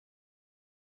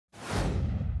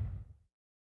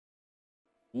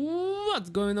What's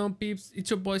going on, peeps? It's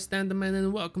your boy Standerman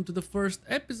and welcome to the first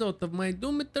episode of my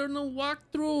Doom Eternal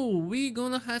walkthrough. We're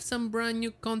gonna have some brand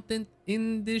new content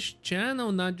in this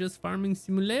channel, not just Farming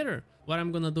Simulator. What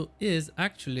I'm gonna do is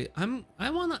I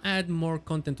wanna add more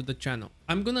content to the channel.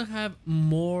 I'm gonna have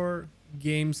more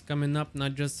games coming up,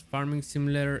 not just Farming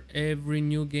Simulator. Every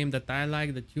new game that I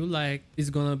like, that you like, is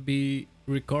gonna be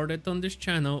recorded on this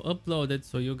channel, uploaded,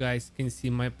 so you guys can see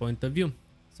my point of view.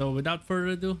 So without further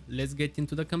ado, let's get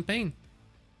into the campaign.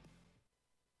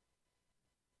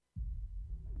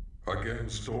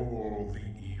 Against all the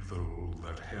evil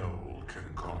that hell can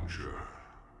conjure,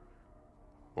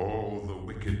 all the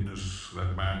wickedness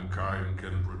that mankind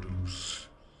can produce,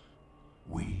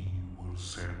 we will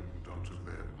send unto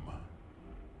them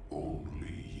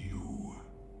only you.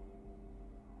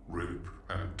 Rip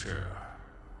and tear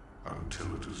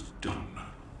until it is done.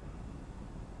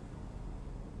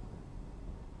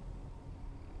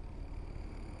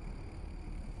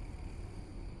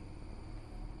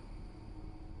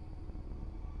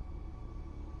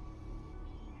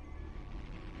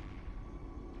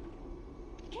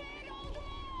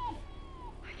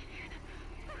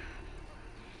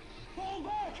 Fall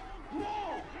back!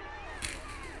 No!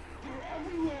 They're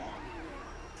everywhere!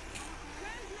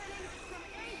 Transmitting from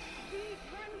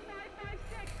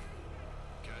HV-1556.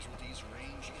 Casualties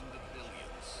range in the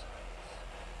billions.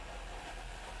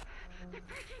 They're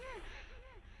breaking in!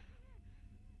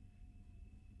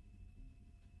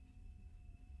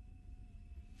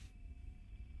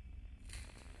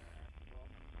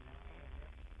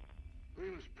 We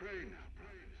must pray now,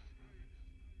 brothers.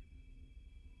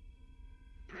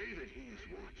 Pray that he is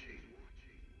watching.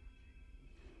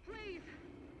 Please!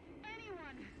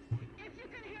 Anyone! If you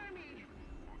can hear me!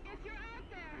 If you're out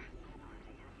there!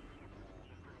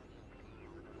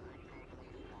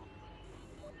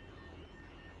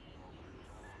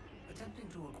 Attempting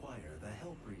to acquire the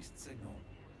Hell Priest signal.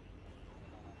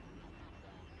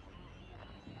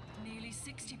 Nearly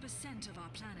 60% of our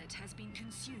planet has been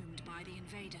consumed by the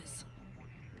invaders.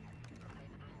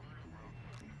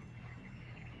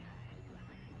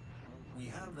 We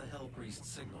have the Hell Priest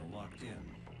signal locked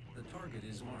in. The target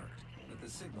is marked, but the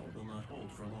signal will not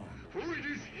hold for long. For it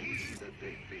is he that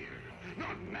they fear,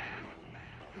 not man,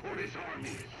 or his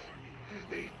armies.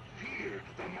 They fear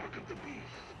the mark of the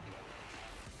beast.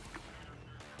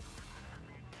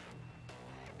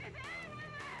 Is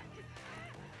anyone left?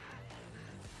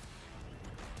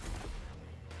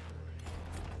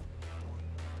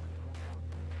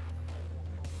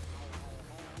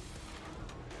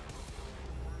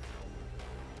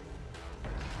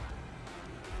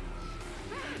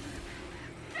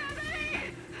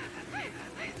 Stephanie!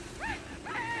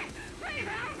 Please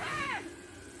help me!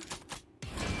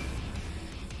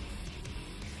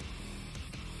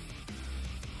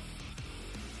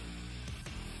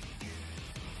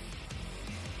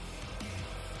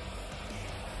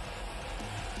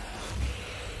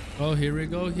 Oh, here we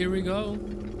go, here we go.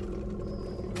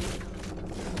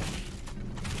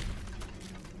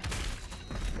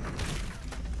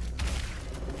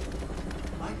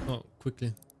 Oh,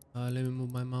 quickly. Let me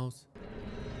move my mouse.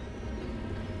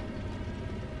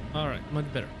 All right, much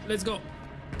better. Let's go.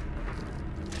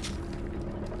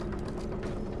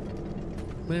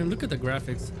 Man, look at the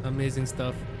graphics. Amazing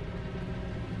stuff.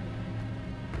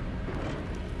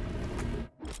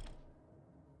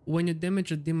 When you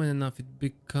damage a demon enough, it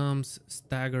becomes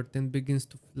staggered and begins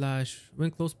to flash. When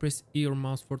close, press E or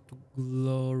mouse for to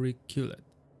glory kill it.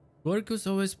 Glory kills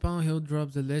always spawn heal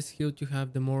drops. The less healed you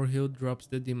have, the more heal drops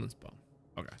the demon spawn.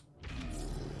 Okay.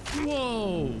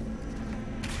 Whoa!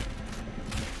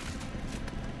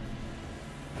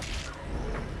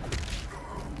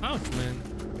 Ouch, man.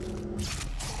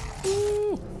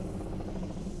 Woo!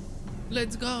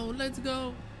 Let's go, let's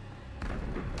go.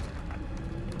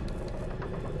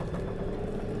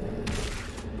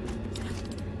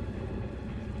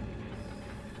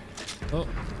 Oh.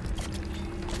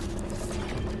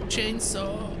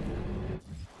 Chainsaw.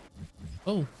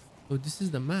 Oh, this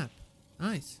is the map.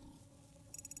 Nice.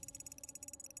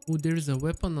 Oh, there's a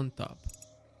weapon on top.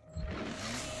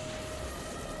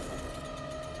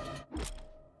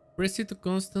 Press it to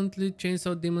constantly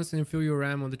chainsaw demons and fill your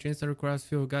ammo. The chainsaw requires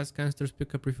fuel. Gas canisters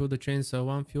pick up refill the chainsaw.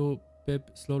 One fuel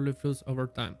pip slowly fills over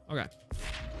time. Okay.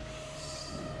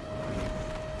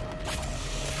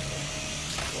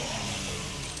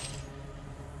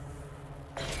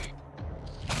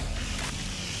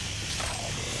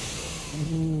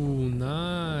 Ooh,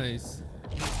 nice.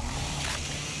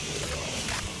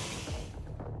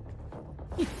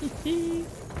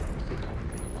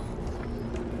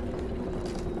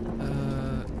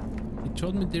 It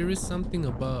told me there is something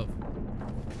above.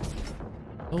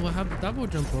 Oh, I have the double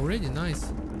jump already.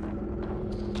 Nice.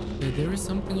 Okay, there is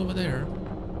something over there.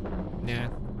 Nah.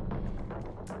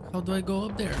 How do I go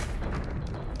up there?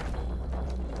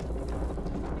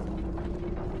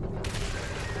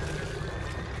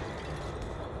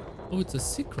 Oh, it's a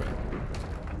secret.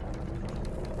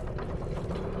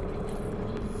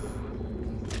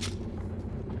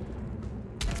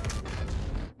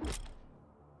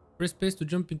 Press space to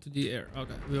jump into the air.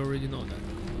 Okay, we already know that.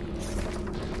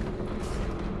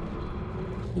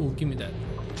 Oh, give me that.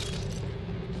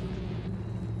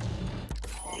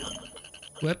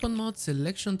 Weapon mod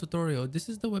selection tutorial. This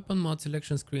is the weapon mod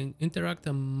selection screen. Interact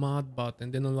a mod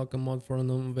button, then unlock a mod for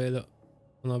an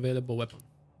unavailable weapon.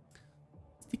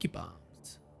 Sticky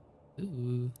bombs.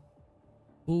 Ooh.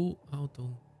 Full auto.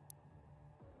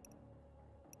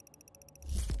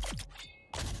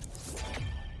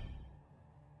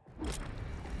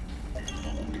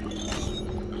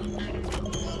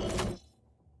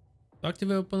 To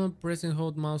activate weapon, press and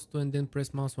hold mouse 2 and then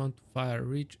press mouse 1 to fire.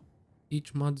 Reach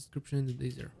each mod description in the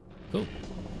laser. Go.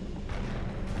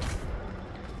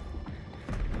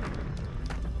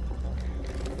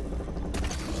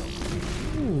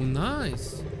 Ooh,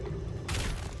 nice.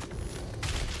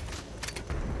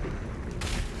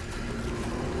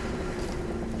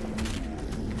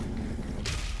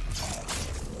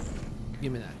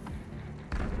 Give me that.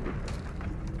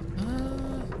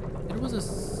 There was a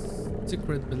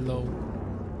secret below.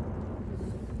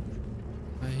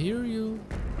 I hear you.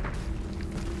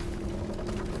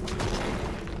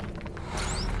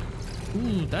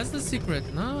 Ooh, that's the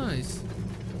secret. Nice.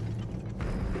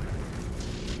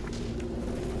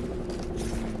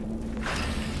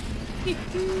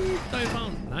 I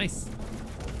found. Nice.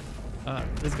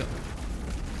 Let's go.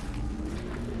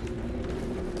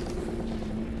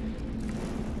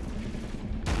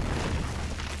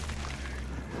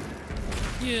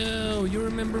 Yo, you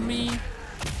remember me?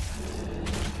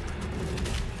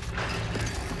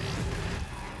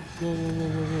 Whoa, whoa, whoa,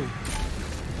 whoa, whoa.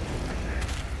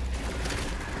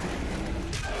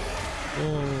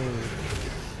 Whoa.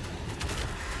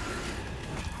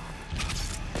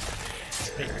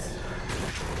 Thanks.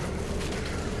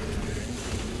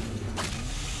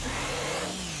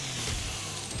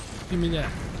 Give me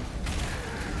that.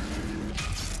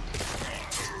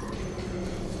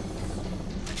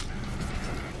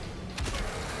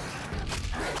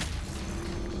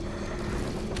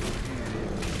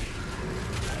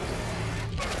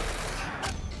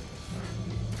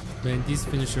 Man, these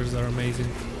finishers are amazing.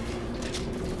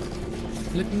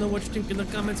 Let me know what you think in the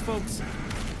comments, folks.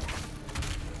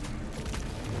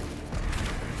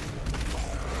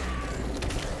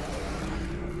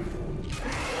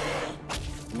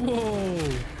 Whoa!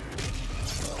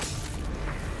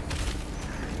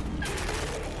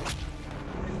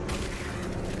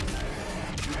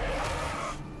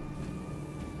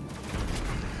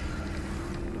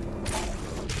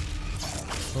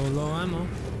 Oh, low ammo.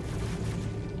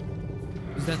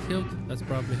 Is that healed? That's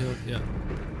probably healed, yeah.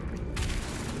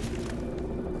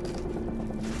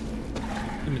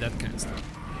 Give me that kind of stuff.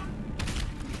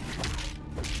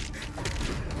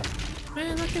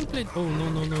 Man, I can play. Oh, no,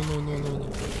 no, no, no, no, no, no.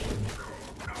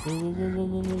 Whoa, whoa, whoa, whoa,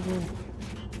 whoa, whoa, whoa.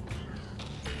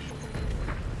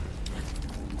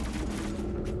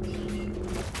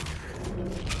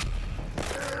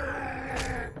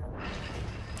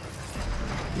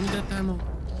 Give me that ammo.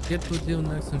 Get to the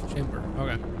next chamber.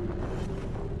 Okay.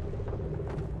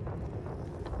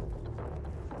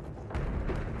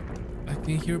 I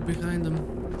can hear behind them.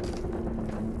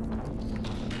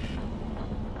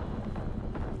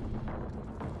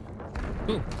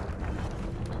 Cool.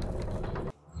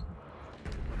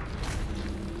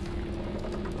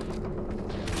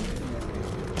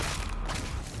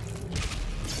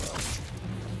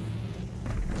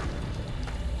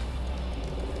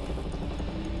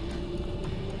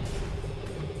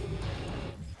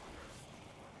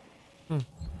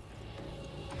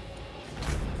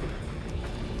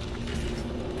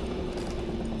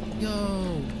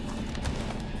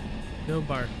 Yo,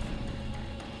 Bart.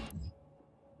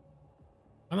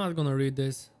 I'm not gonna read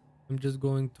this. I'm just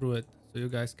going through it so you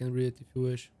guys can read it if you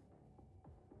wish.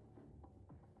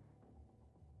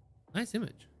 Nice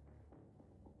image.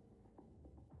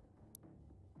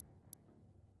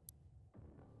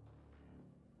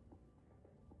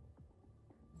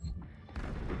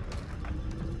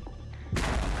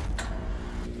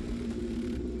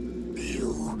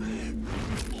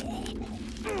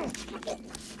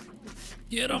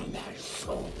 Get him! My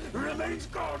soul remains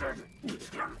guarded.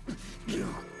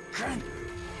 You can't.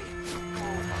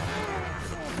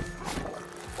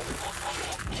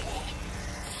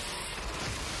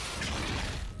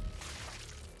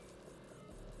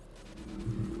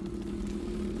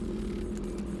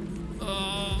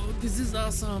 This is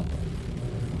awesome.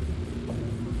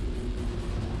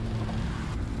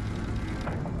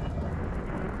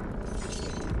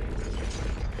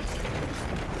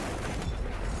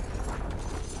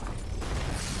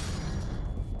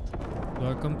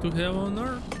 Welcome to hell on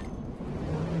earth.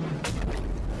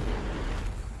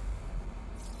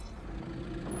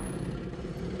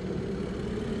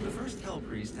 The first Hell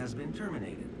Priest has been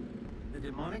terminated. The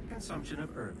demonic consumption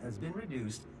of Earth has been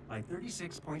reduced by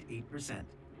 36.8%.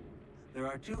 There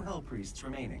are 2 Hell Priests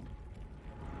remaining.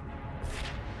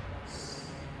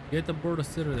 Get aboard the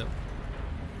Citadel.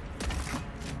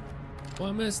 Oh,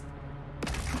 I missed.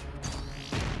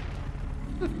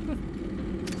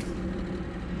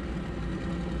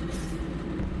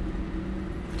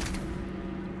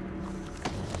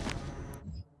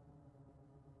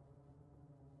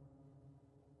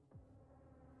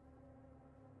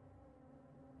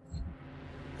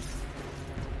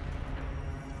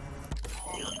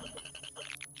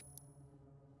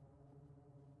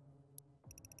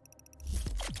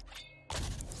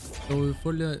 So we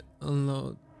fully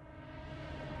unload.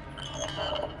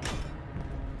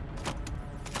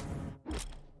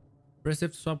 Press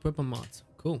F to swap weapon mods.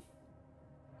 Cool.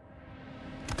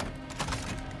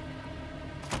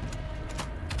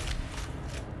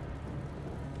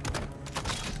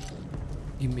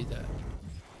 Give me that.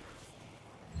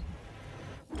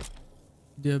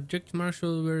 The objective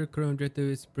marshal where current objective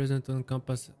is present on the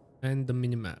compass and the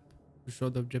minimap to show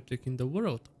the objective in the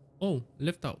world. Oh,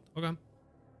 left out. Okay.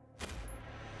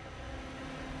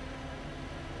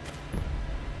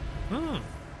 Ah.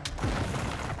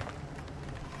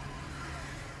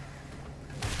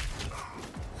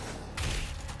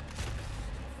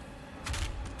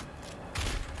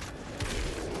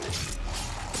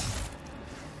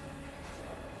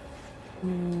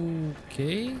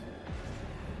 Okay.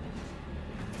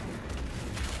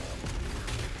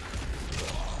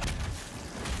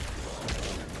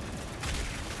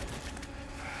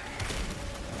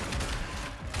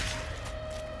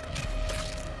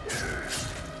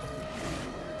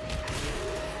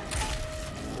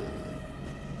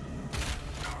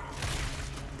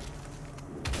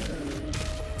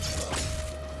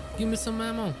 Give me some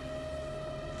ammo.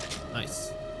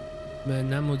 Nice.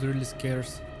 Man, ammo really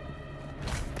scarce.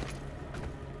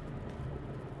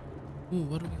 Ooh,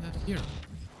 what do we have here?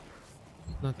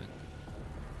 Nothing.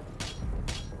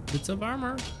 Bits of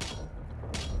armor.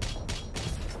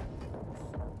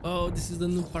 Oh, this is the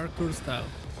new parkour style.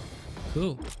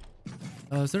 Cool.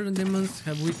 Certain demons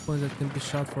have weak points that can be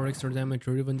shot for extra damage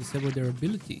or even disable their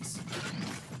abilities.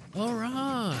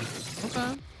 Alright.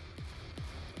 Okay.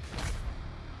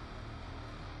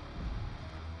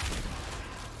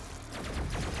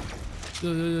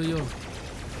 Yo.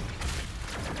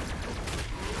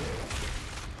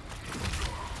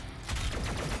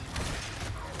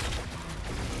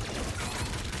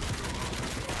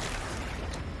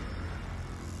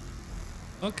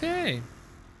 Okay.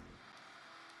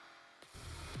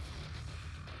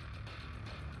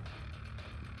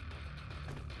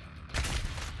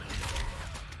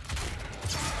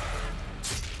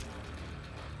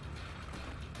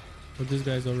 Oh, this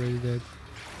guy's already dead.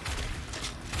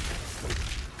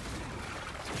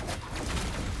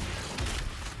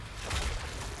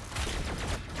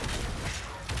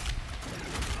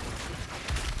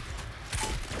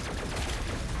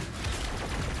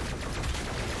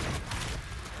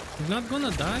 He's not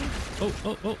gonna die?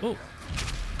 Oh.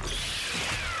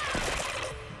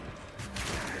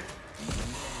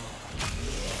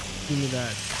 Give me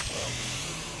that.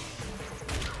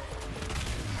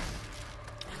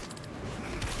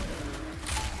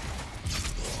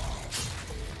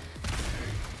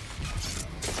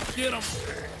 Get him!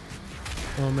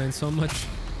 Oh man, so much.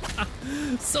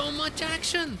 So much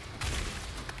action!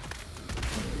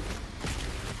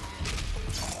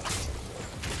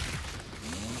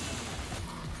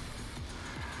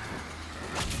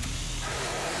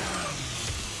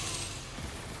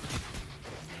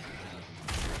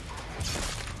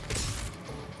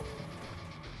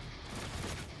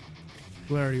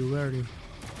 Where are you? Where are you?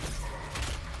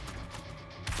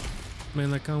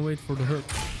 Man, I can't wait for the hook.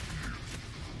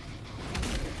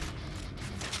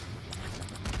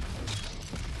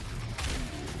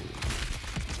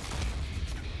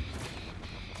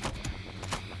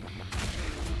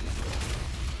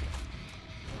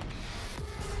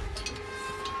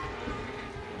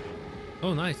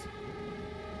 Oh, nice.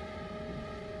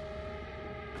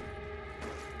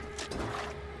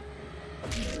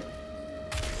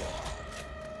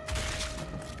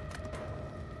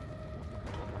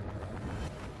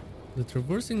 The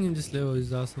traversing in this level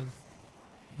is awesome.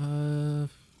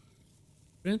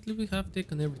 Apparently we have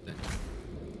taken everything.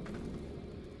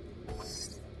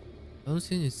 I don't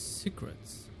see any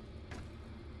secrets.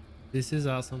 This is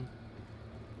awesome.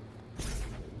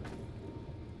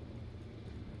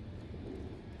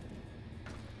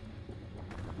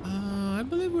 I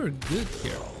believe we're good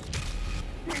here.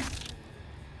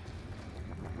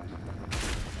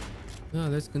 Now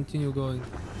let's continue going.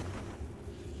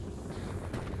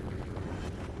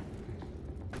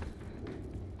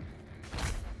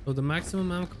 So the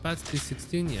maximum ammo capacity is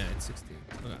 16? Yeah, it's 16.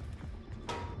 Okay.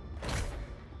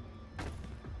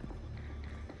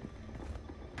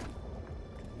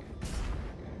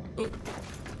 Oh.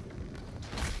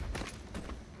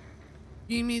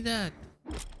 Give me that.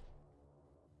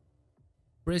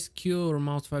 Press Q or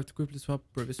mouse 5 to quickly swap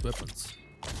previous weapons.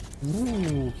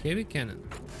 Ooh, heavy cannon.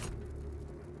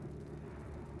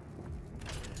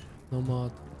 No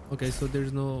mod. Okay, so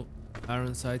there's no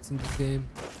iron sights in this game.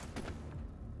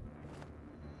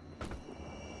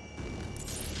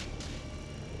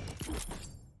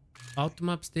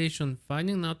 Automap station.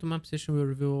 Finding an automap station will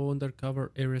reveal all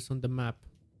undercover areas on the map.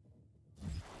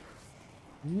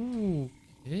 Ooh,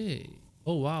 okay.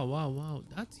 Oh wow, wow, wow.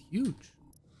 That's huge.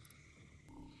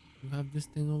 You have this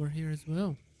thing over here as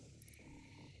well.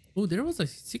 Oh, there was a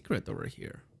secret over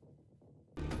here.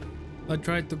 I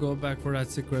tried to go back for that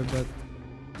secret, but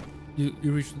you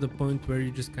reach to the point where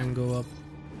you just can't go up.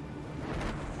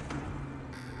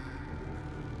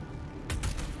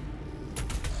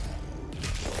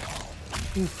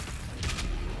 Oof.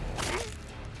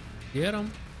 Get him.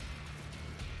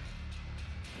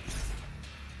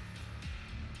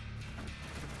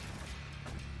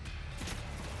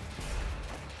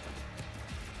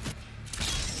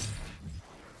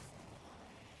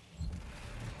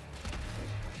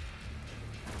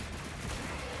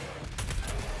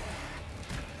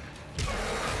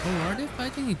 Oh, are they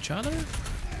fighting each other?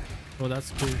 Oh,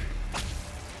 that's cool.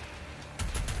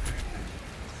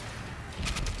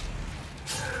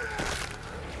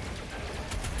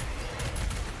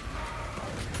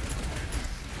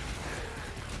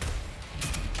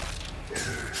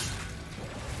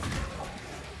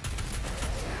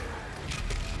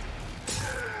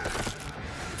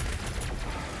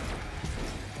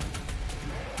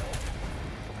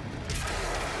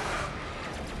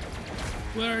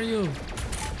 Where are you?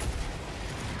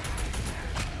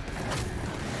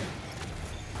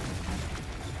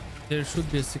 There should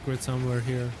be a secret somewhere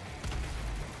here.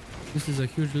 This is a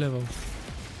huge level.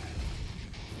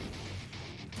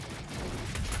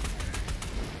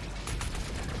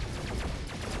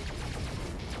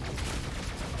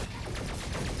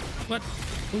 What?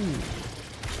 Ooh.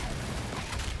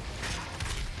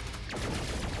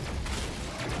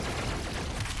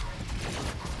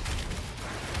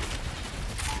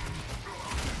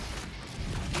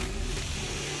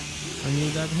 I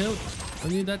need that help. I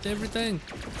need that everything.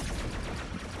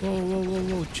 Whoa, whoa, whoa,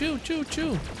 whoa. Chill, chill,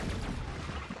 chill.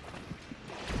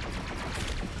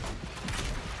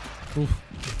 Oof.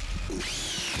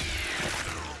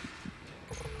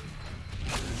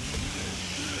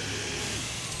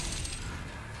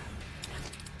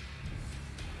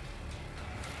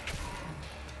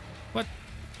 What?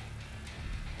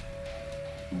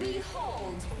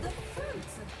 Behold the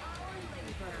fruits of our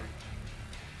labor.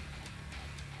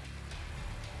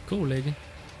 Cool, lady.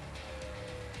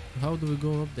 How do we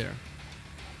go up there?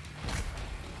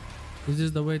 Is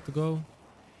this the way to go?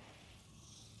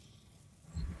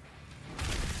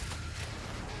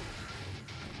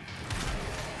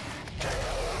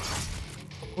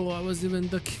 Oh, I was even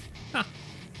ducking.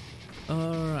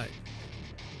 Alright.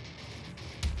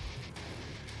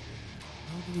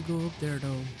 How do we go up there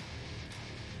though?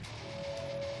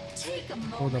 Take a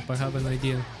moment. Hold up, I have an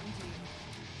idea.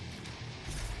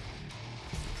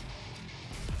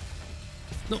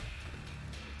 No.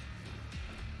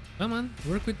 Come on,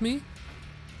 work with me.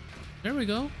 There we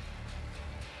go.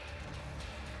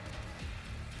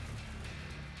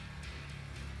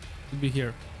 Should be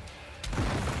here.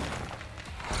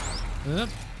 Up.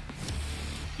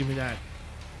 Give me that.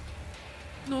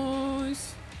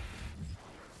 Nice.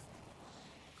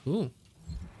 Cool.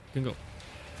 Can go.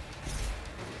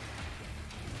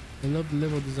 I love the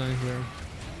level design here.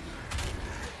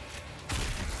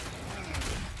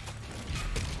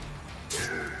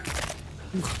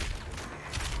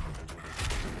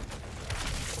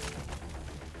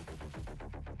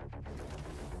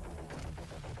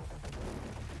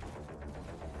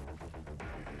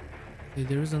 Okay,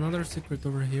 there is another secret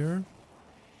over here.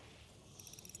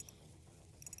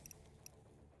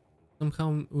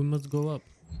 Somehow we must go up.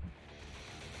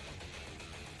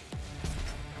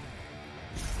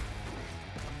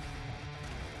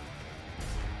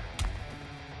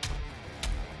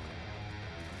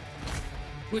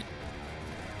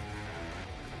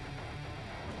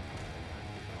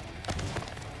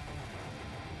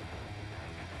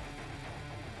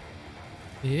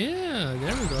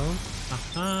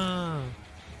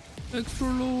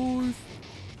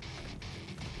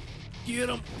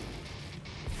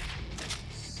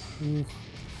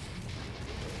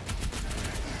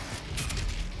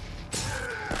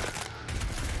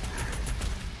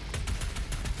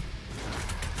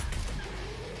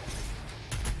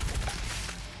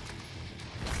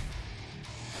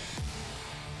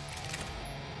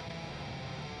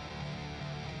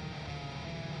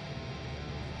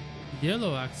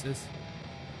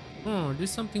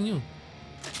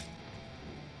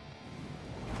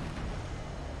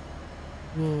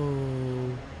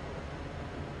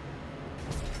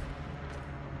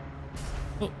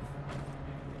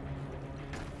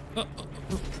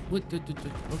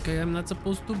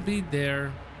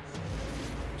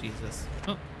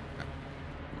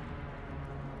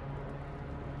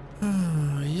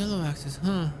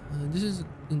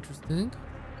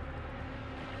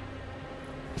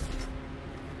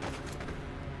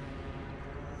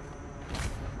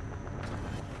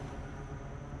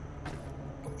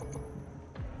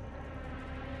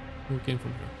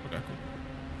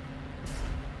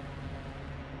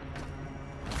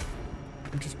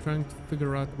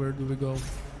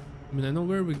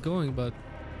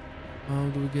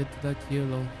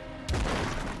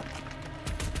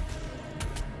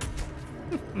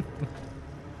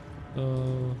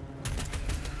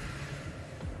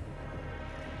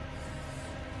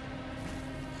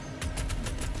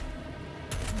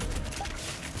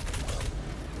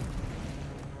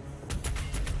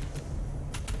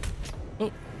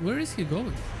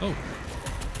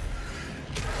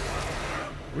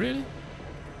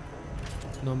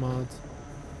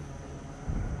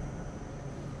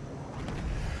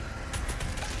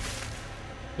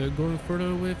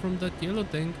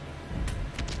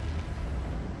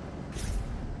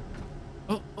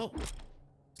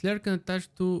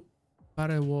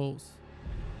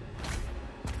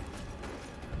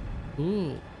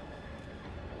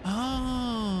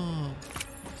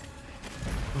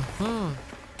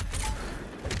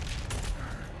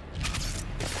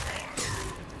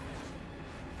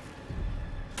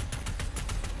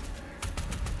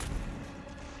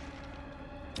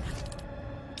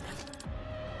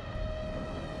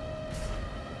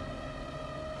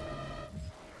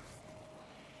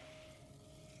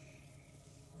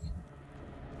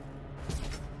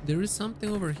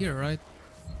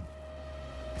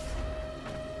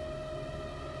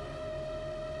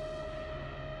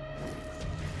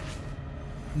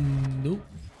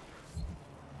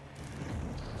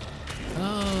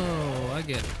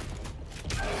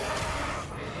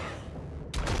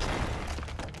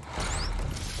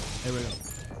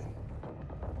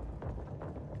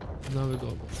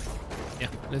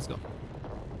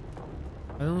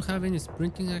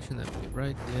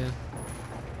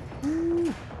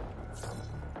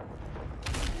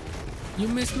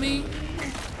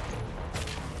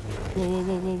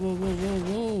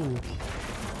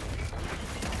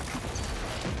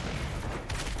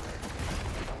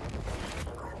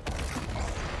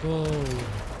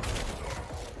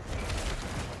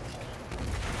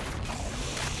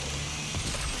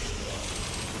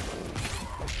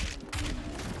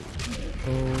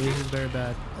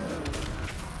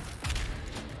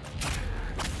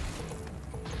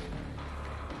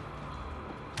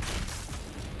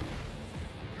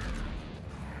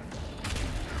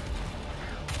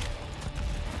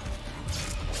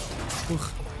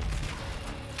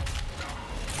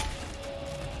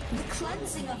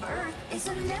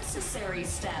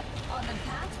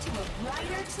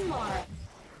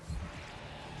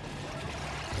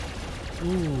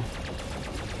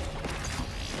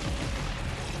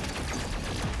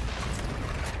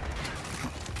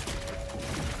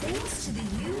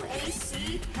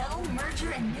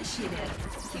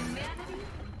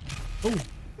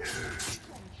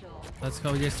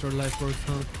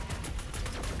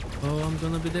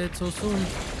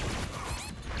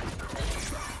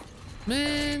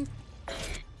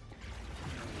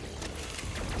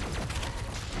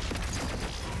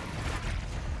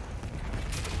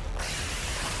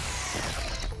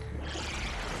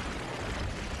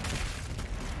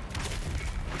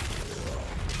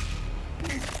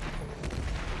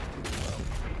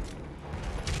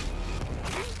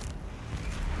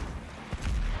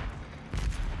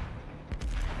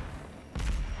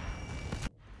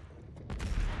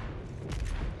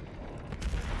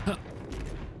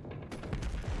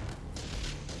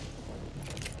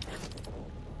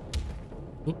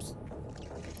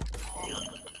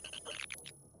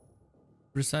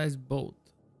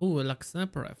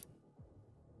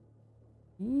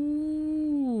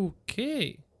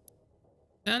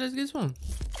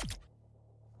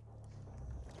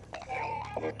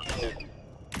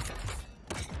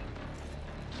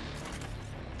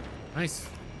 Nice.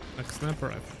 Like a sniper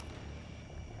rifle.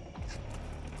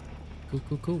 Cool,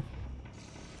 cool, cool.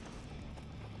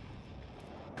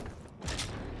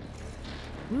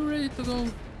 We're ready to go.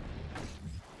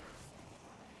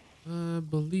 I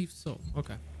believe so.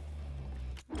 Okay.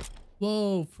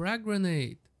 Whoa, frag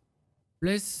grenade.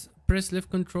 Press left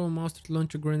control mouse to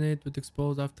launch a grenade with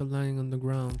explode after lying on the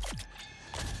ground.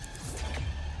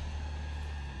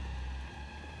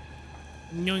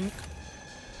 Yoink.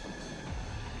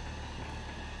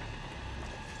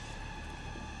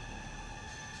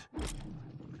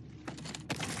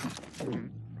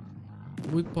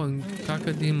 Weak point,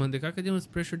 Cacodemon. The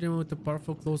Cacodemon pressure demon with a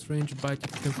powerful close range bite.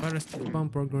 You can fire a stick bomb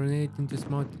or grenade into its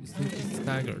mouth. It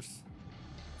staggers.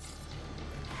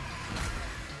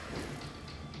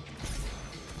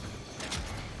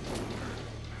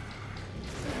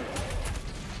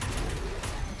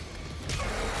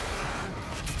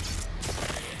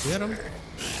 Get him.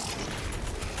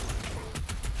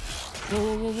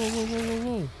 Whoa, whoa, whoa, whoa, whoa, whoa,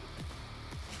 whoa, whoa.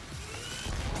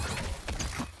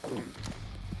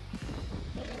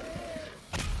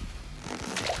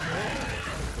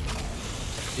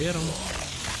 Get him.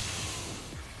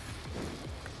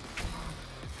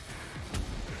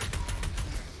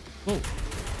 Whoa.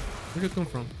 Where'd you come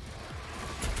from?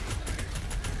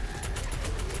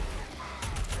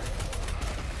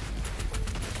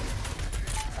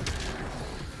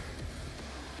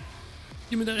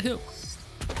 Give me that hill.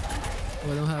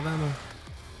 Oh, I don't have ammo.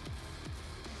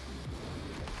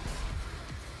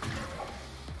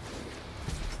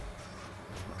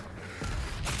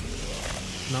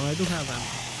 Now I do have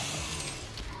ammo.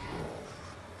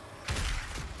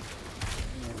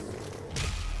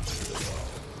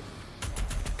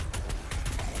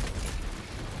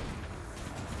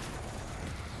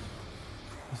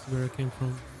 This is where I came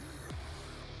from.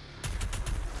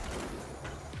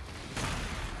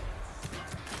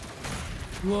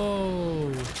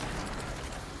 Whoa.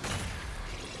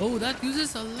 Oh, that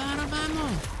uses a lot of ammo.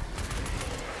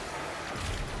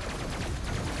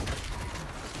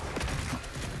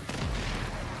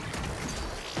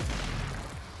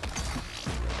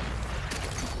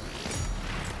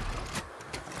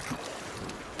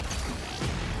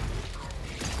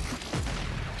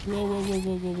 Whoa, whoa, whoa,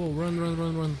 whoa, whoa, whoa. Run, run,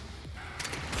 run, run.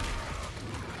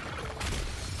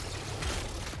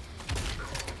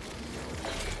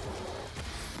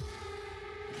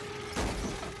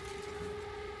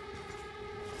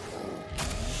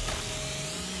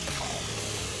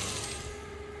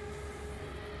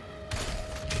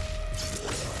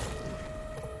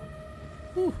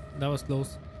 Whew, that was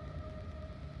close.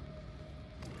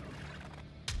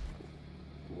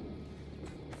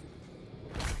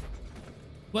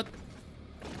 What?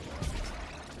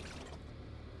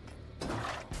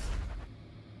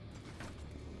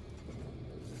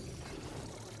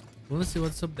 I wanna see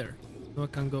what's up there. No, I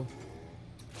can't go.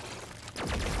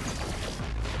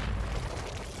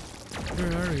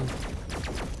 Where are you?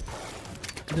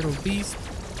 Little beast.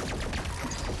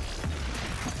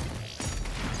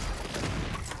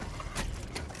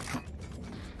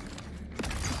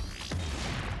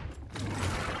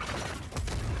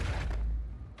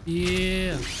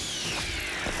 Yeah.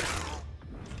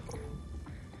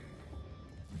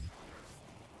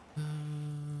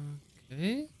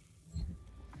 Okay.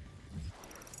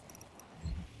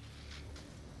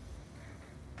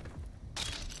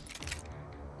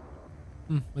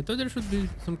 I thought there should be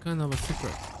some kind of a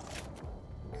secret.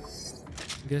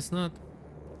 Guess not.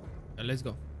 Let's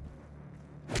go.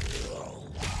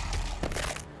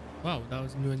 Wow, that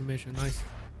was a new animation. Nice.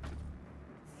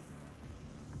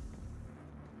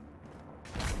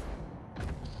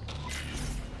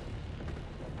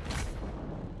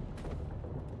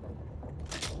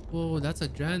 Whoa, that's a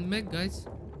giant mech, guys.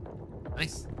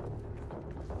 Nice.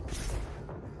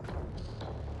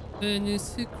 Any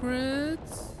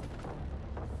secrets?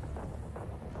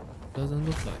 Doesn't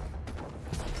look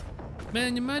like.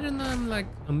 Man, imagine I'm like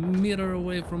a meter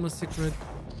away from a secret.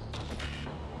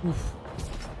 Oof.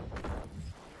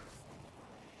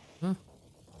 Huh?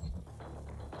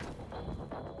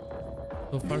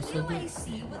 So far, so good.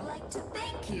 UAC would like to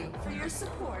thank you for your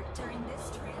support during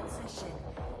this transition.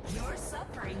 Your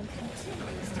suffering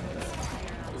continues to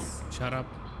inspire us. Shut up.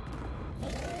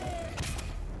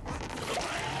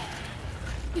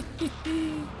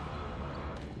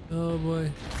 Oh boy.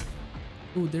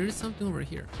 Oh, there is something over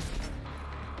here.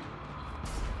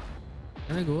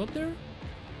 Can I go up there?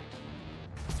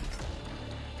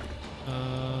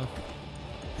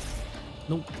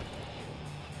 Nope.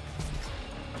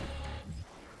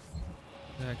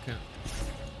 Yeah, I can't.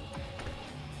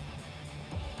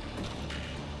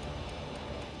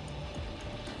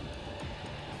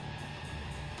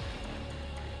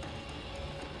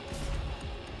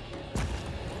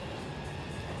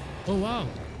 Oh wow.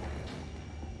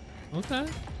 Okay.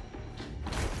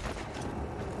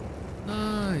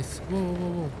 Nice. Whoa,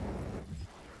 whoa,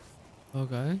 whoa.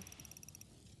 Okay.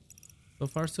 So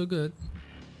far so good.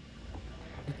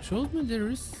 It shows me there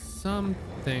is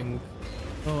something.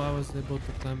 Oh, I was able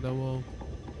to climb the wall.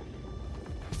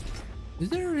 Is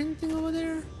there anything over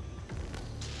there?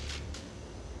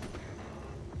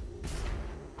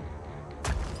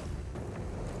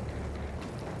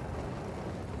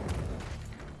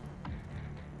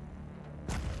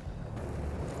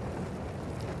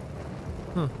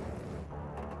 Huh.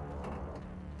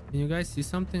 Can you guys see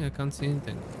something? I can't see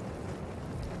anything.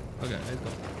 Okay, let's go.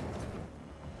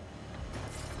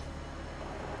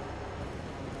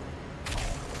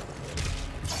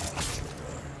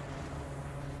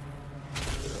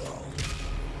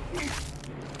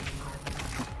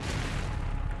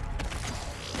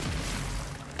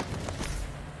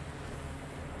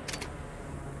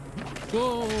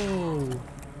 Whoa!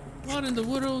 What in the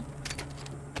world?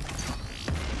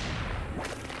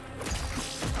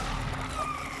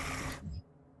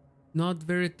 Not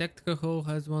very tactical hole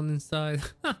has one inside.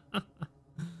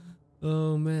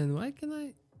 Oh man, why can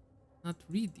I not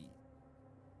read these?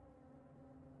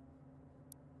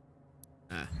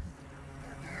 Ah.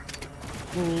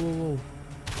 Whoa, whoa, whoa.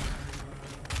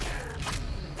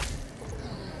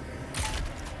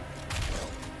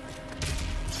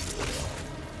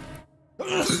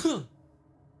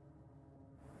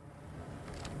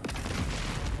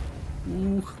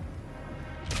 Ooh.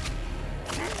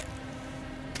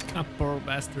 Ah, poor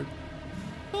bastard.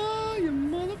 Oh, you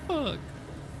motherfucker.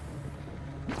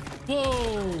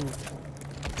 Whoa.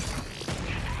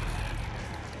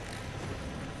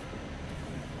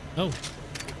 Oh.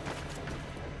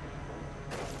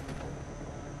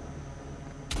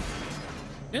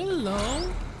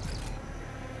 Hello.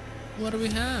 What do we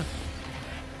have?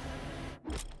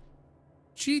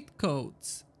 Cheat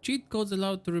codes. Cheat codes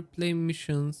allow to replay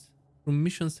missions from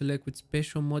mission select with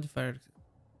special modifiers.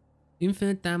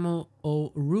 Infinite ammo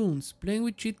or runes. Playing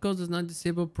with cheat codes does not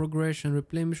disable progression.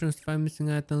 Replay missions to find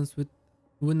missing items with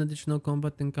win additional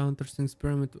combat encounters and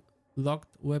experiment with locked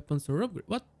weapons or upgrade.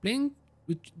 What? Playing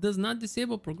which does not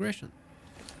disable progression.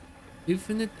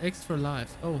 Infinite extra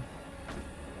lives. Oh.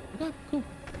 Okay, cool.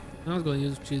 I was gonna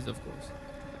use cheats, of course.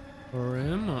 Or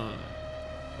am I?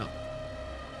 No.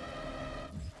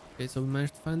 Okay, so we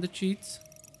managed to find the cheats.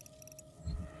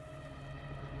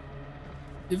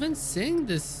 Even saying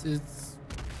this is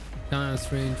kind of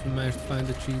strange. We managed to find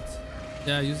the cheats.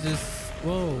 Yeah, use this.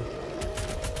 Whoa.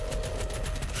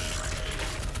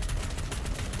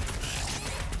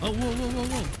 Oh, whoa, whoa, whoa,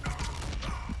 whoa.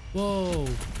 Whoa.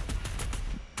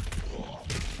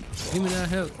 Give me that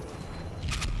help.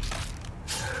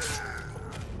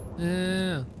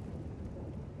 Yeah.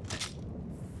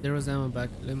 There was ammo back.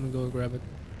 Let me go grab it.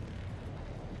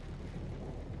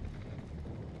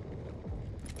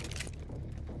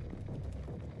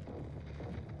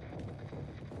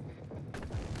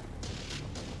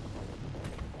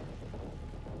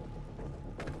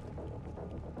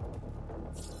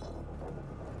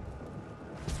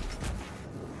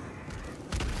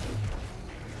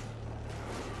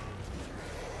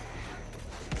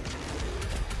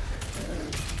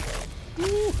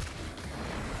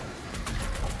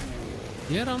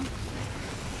 Get him!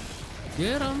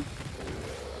 Get him!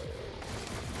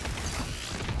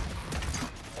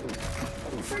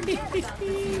 Forget about the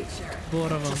future. Four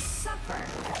of To them.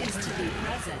 suffer is to be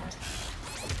present.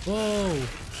 Whoa!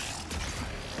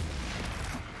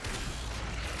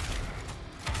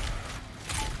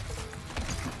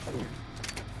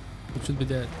 It should be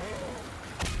dead.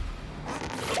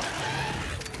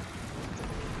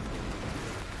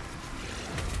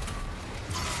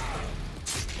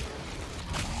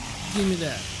 Give me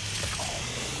that.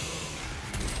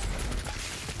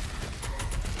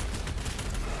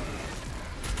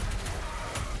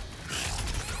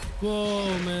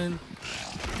 Whoa, man.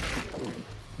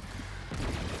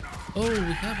 Oh,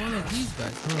 we have one of these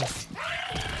guys, huh?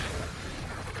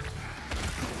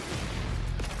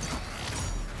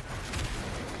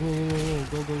 Whoa, whoa, whoa,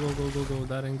 go, go, go, go, go, go.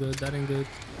 That ain't good, that ain't good.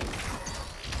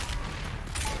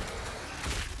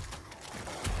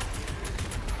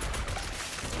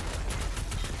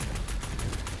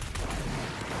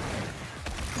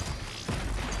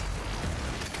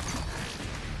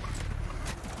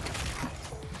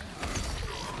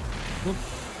 Whoop.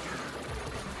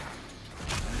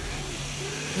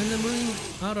 And I'm running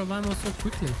out of ammo so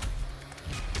quickly.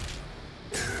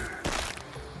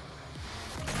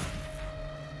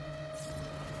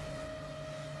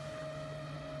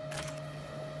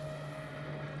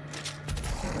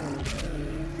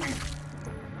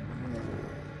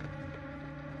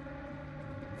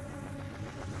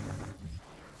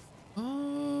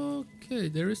 Okay,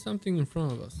 there is something in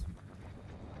front of us.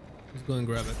 Let's go and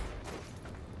grab it.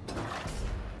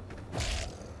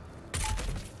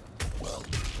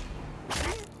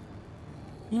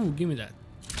 Ooh, give me that.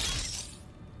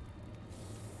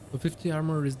 So 50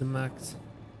 armor is the max.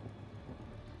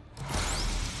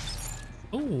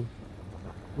 Oh,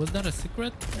 was that a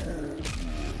secret?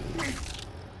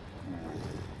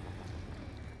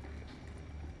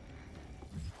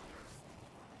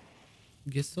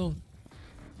 Guess so.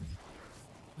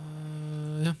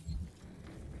 Yeah.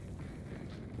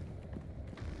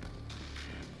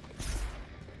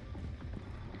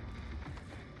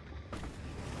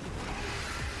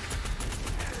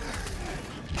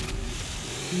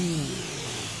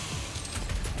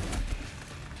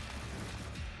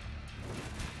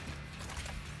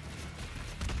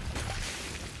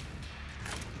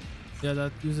 Yeah,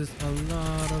 that uses a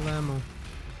lot of ammo.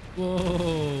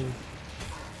 Whoa.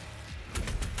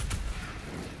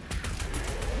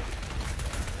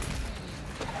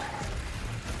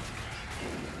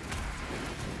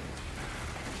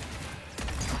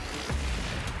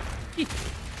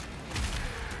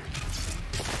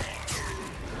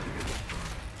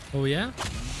 Oh yeah?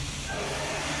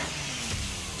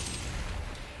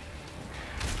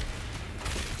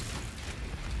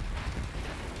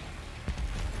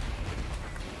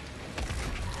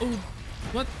 Oh,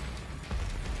 what?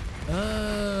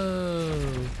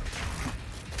 Oh.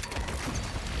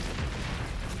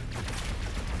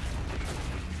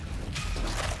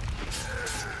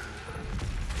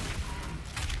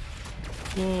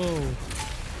 Whoa.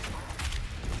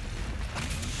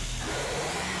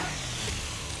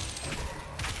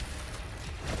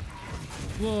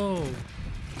 Whoa.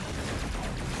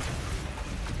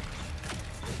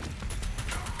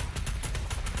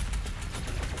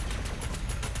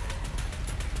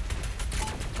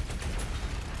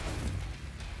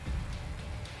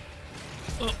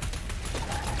 Oh.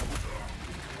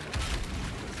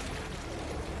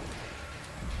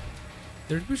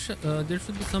 There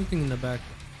should be something in the back.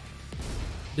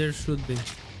 There should be.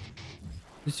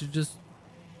 This is just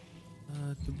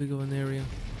too big of an area.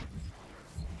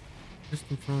 Just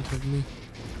in front of me.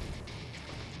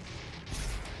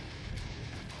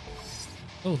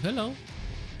 Oh, hello.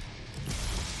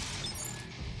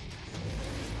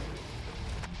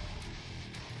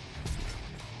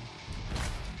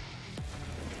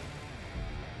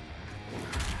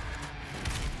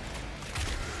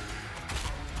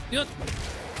 Yep.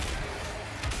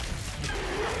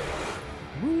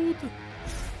 Rude. The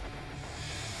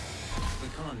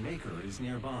Khan Maker is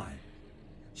nearby.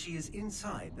 She is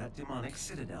inside that demonic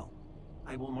citadel.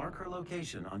 I will mark her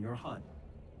location on your HUD.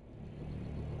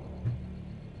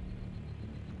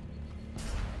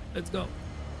 Let's go.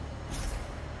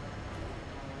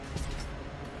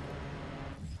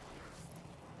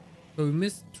 So we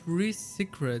missed 3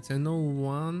 secrets. I know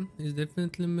one is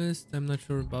definitely missed. I'm not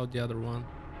sure about the other one.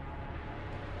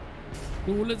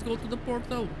 Oh, let's go to the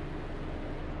portal.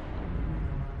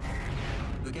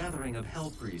 The gathering of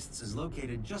Hell Priests is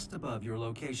located just above your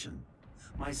location.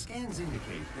 My scans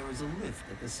indicate there is a lift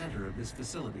at the center of this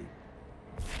facility.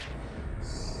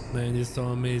 Man, it's so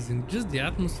amazing. Just the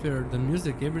atmosphere, the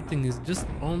music, everything is just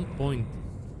on point.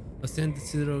 Ascend the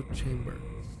Citadel Chamber.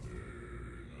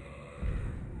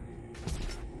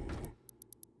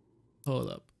 Hold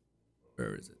up.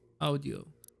 Where is it? Audio.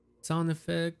 Sound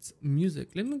effects,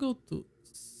 music. Let me go to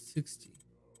 60.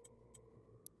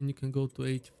 And you can go to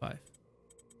 85.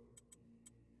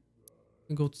 You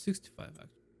can go to 65 actually.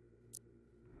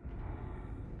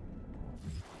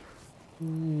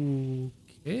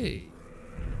 Okay.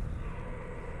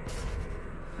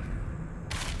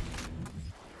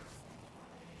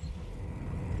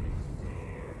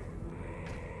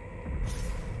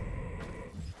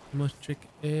 Must check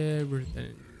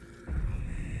everything.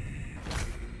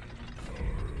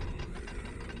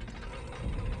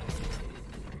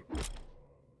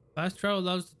 Fast travel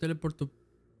allows to teleport to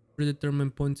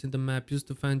predetermined points in the map, used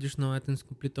to find additional items,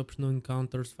 complete optional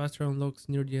encounters. Fast travel unlocks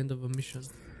near the end of a mission.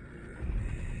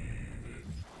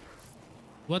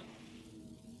 What?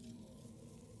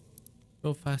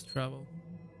 Go fast travel.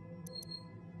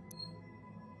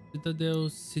 Citadel,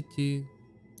 city,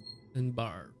 and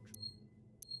barge.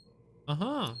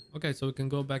 Aha! Okay, so we can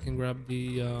go back and grab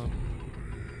the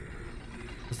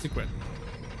secret.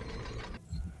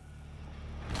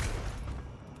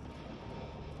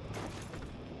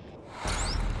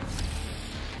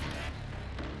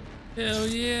 Hell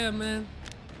yeah, man.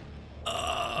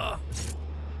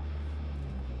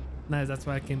 Nice, that's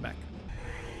why I came back.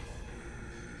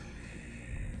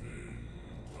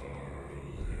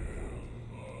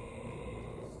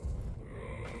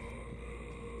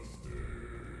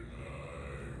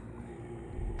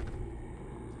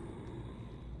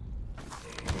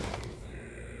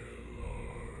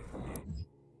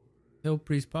 Hell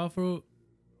Priest, powerful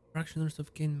fractioners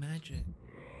of gain magic.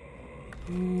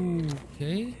 Ooh,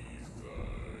 okay.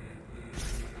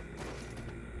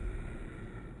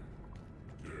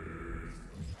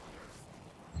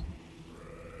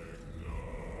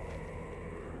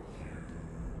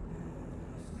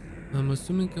 I'm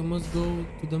assuming I must go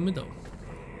to the middle.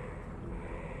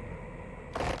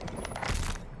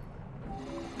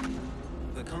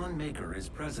 The Khan Maker is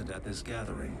present at this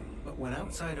gathering, but when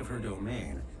outside of her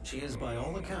domain, she is by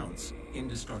all accounts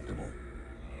indestructible.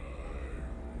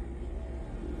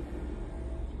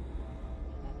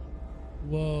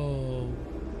 Whoa.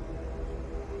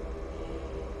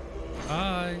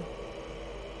 Hi.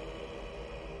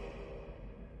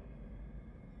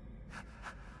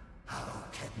 How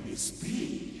can this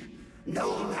be?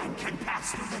 No man can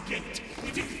pass through the gate.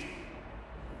 It is...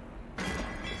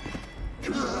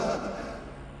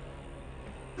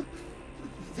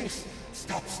 This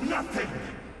stops nothing.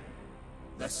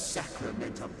 The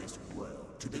sacrament of this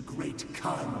world to the great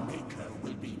Khan Maker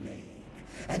will be made,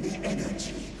 and the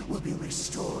energy will be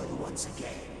restored once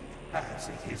again. As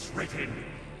it is written,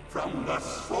 from the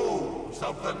souls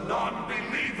of the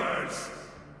non-believers.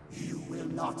 You will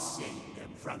not save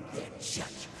them from their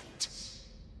judgment.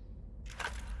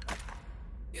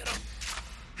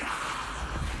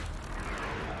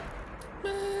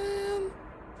 Man.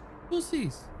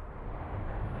 Pussies.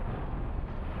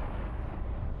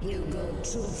 You go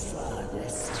too far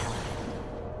this time.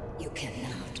 You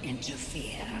cannot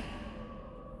interfere.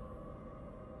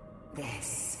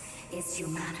 This is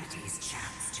humanity's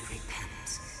chance to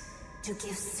repent, to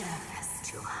give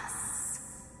service to us.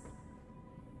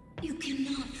 You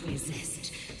cannot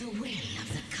resist the will of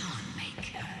the Khan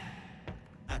Maker.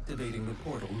 Activating the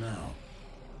portal now.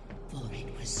 For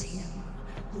it was you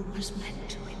who was meant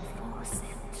to enforce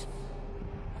it.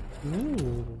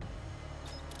 Ooh.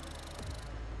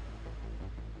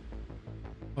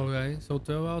 Okay, so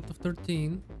 12 out of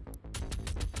 13.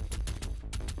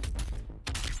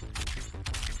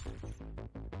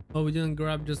 Oh, we didn't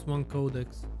grab just one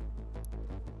codex.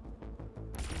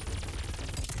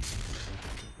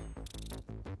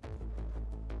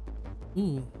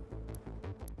 Ooh.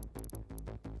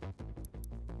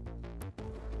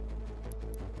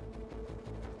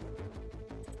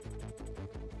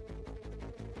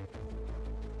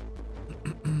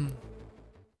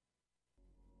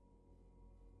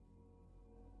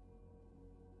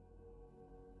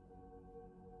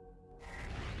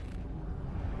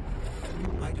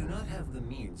 I do not have the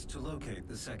means to locate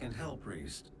the second Hell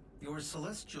Priest. Your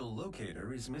celestial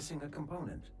locator is missing a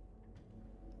component.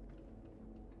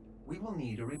 We will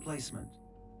need a replacement.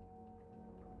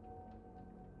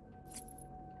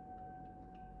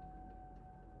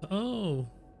 Oh.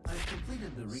 I've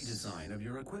completed the redesign of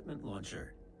your equipment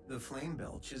launcher. The Flame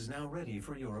Belch is now ready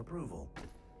for your approval.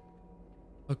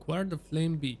 Acquire the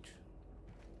Flame Beach.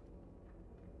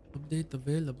 Update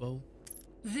available.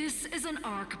 This is an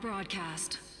ARC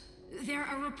broadcast. There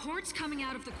are reports coming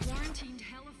out of the quarantined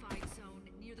Hellified zone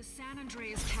near the San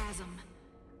Andreas Chasm.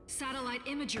 Satellite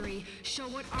imagery show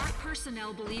what ARC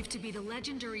personnel believe to be the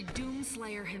legendary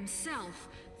Doomslayer himself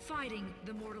fighting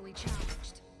the mortally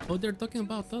challenged. Oh, they're talking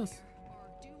about us. Or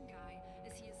Doom Guy,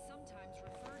 as he is sometimes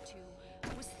referred to,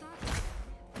 was thought to be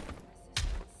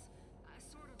resistance. A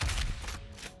sort of...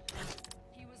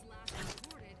 He was last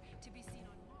reported to be seen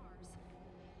on Mars.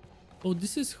 Oh,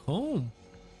 this is home.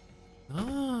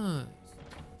 Nice.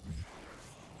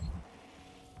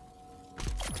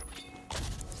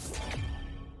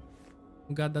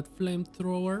 Got that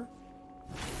flamethrower.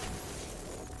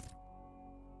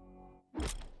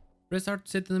 Press R to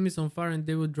set enemies on fire and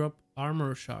they will drop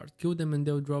armor shards. Kill them and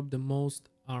they will drop the most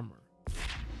armor.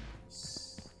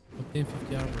 Obtain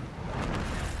 50 armor.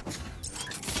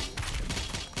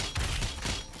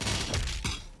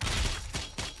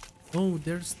 Oh,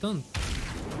 they're stunned.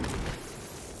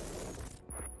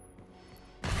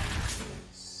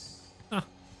 Ah.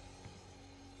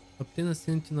 Obtain a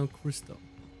Sentinel Crystal.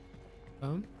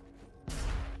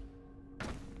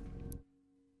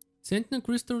 Sentinel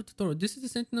Crystal tutorial. This is the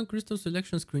Sentinel Crystal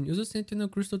selection screen. Use a Sentinel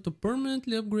Crystal to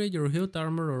permanently upgrade your hilt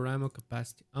armor or ammo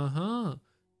capacity.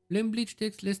 Flame Bleach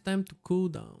takes less time to cool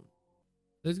down.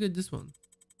 Let's get this one.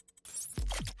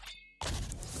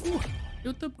 Ooh,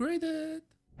 hilt upgraded.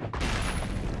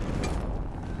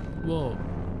 Whoa.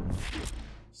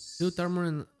 Hilt armor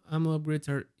and ammo upgrades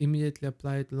are immediately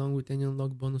applied along with any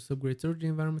unlocked bonus upgrades. Search the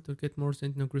environment to get more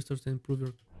Sentinel Crystals and improve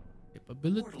your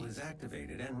capabilities. Portal is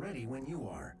activated and ready when you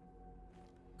are.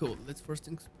 Cool, let's first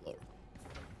explore.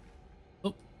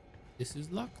 Oh, this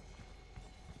is locked.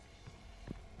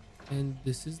 And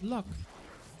this is locked.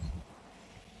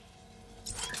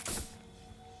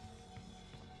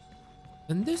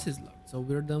 And this is locked, so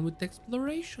we're done with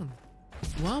exploration.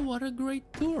 Wow, what a great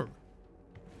tour.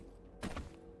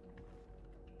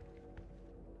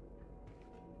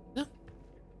 Yeah.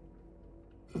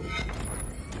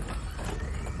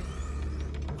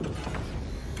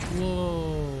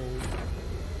 Whoa.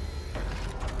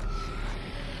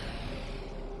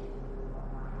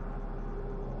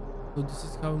 So this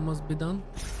is how it must be done?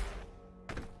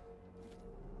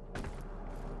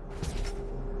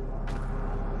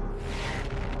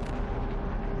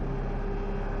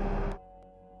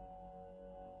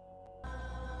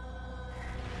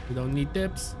 We don't need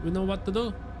tips. We know what to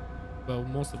do. Well,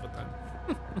 most of the time.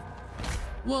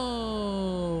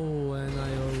 Whoa! And I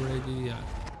already...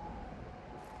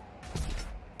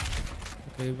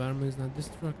 Okay, Varma is not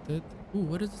distracted. Ooh,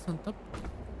 what is this on top?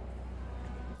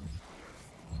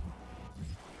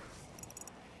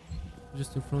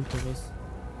 Just in front of us.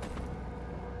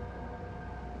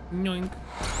 Yoink.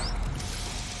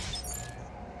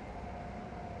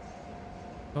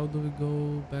 How do we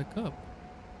go back up?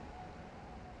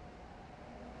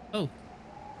 Oh.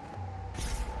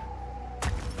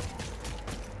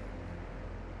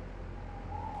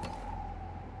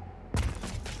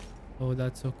 Oh,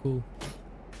 that's so cool.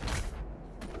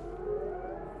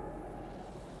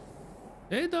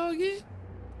 Hey, doggy.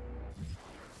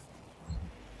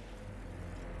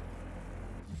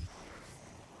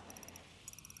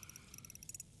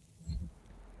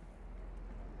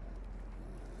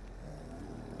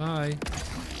 Bye.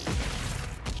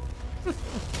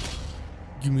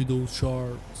 Give me those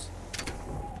shards.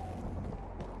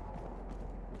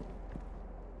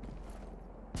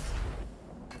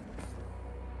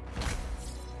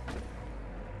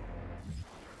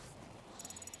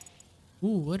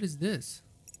 Ooh, what is this?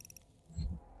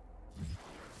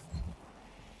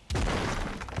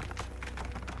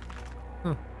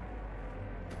 Huh.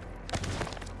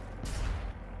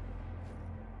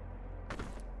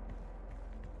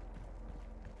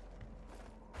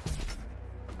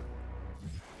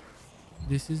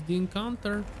 This is the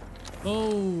encounter.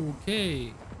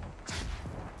 Okay.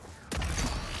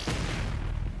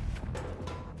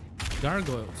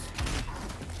 Gargoyles.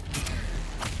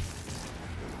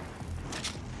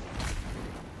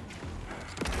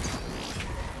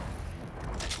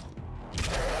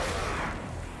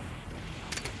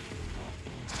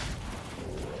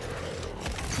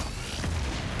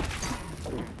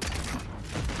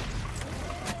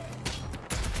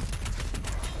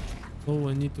 Oh,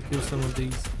 I need to kill some of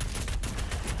these.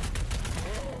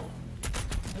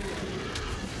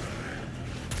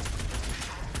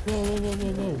 Whoa, whoa, whoa,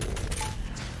 whoa, whoa.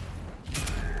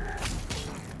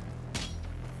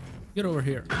 Get over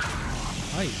here.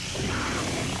 Hi.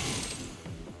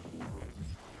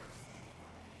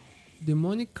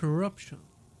 Demonic corruption.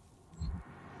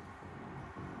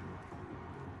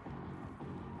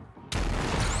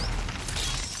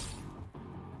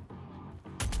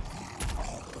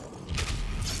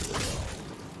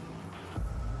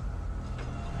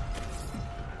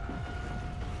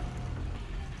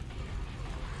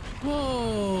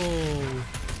 Whoa!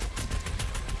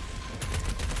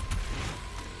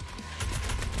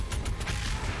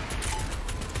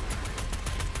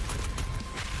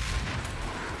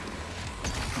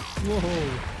 Whoa!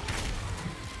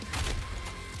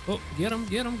 Oh, get him,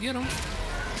 get him, get him!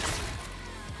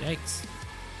 Yikes.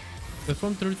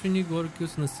 Perform 33 new gore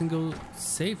kills in a single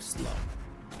save slot.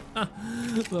 Ah,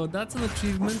 well, that's an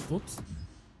achievement. Whoops.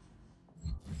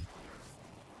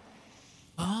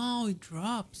 Oh, it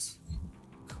drops.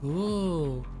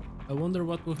 Cool. I wonder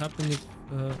what will happen if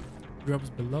it drops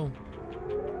below.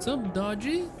 What's up,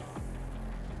 Dodgy? You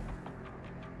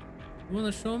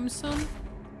wanna show me some?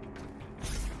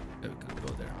 Yeah, we can't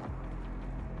go there.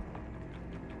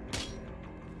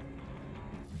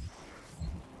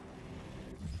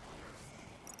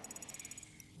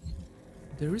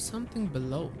 There is something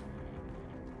below.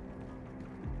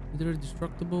 Is there a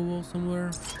destructible wall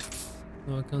somewhere?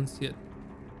 No, I can't see it.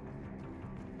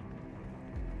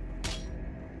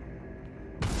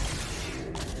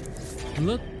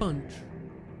 Blood Punch.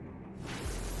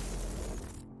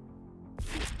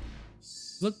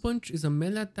 Blood Punch is a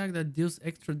melee attack that deals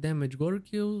extra damage.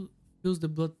 Gorky fills the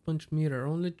Blood Punch meter.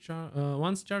 Only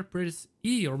once charged, press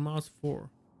E or mouse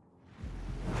 4.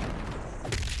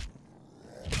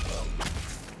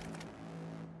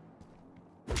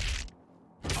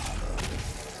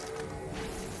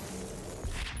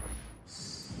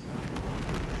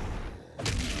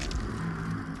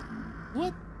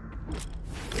 What?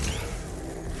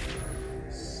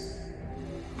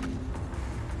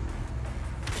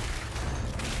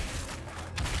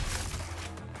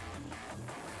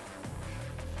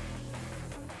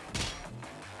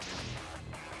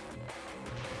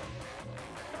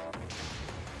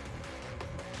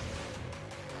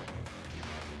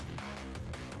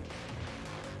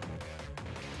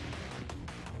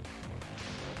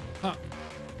 Ah.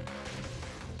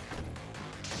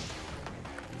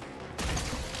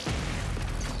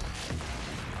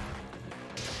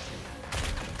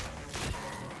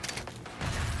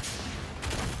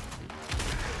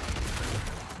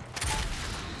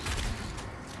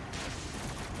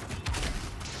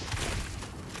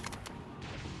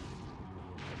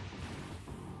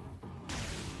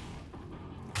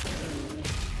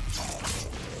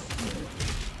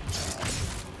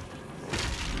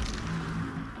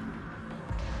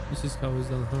 This is how it's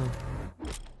done, huh?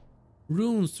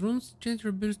 Runes. Runes change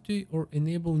your ability or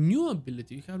enable new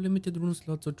ability. You have limited rune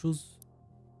slots, so choose.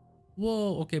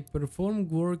 Whoa, okay. Perform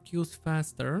Gorkyus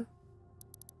faster.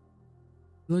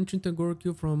 Launch into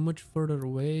Gorkyu from much further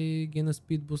away. Gain a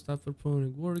speed boost after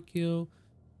performing Gorkyu.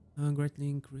 Greatly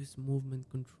increase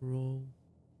movement control.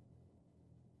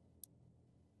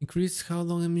 Increase how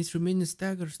long enemies remain in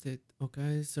stagger state.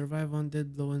 Okay. Survive on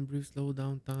dead blow and brief slow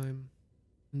down time.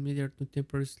 Immediate to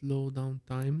temporary slow down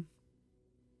time.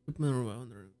 Equipment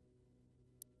rounder.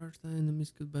 First time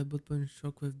enemies killed by bullet point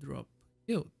shockwave drop.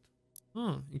 Healed.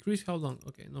 Oh, increase how long?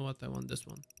 Okay, know what? I want this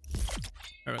one.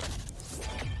 Alright.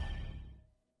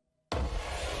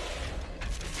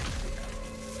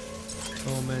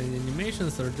 Oh man, the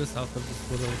animations are just out of this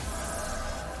world.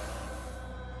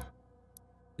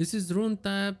 This is rune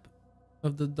tab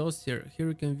of the dossier. Here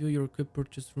you can view your equip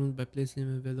purchase runes by placing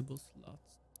them in available slots.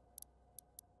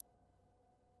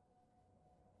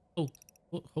 Oh,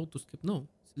 how to skip? No.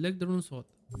 Select the rune slot.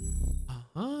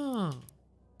 Aha!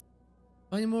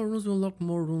 Finding more runes will unlock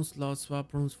more rune slots.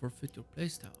 Swap runes for fit your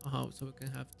playstyle. Aha, so we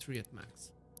can have 3 at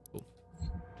max. Cool.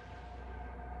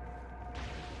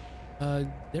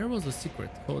 There was a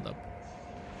secret. Hold up.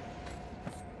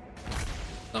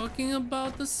 Talking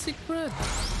about the secret.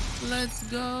 Let's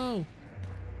go.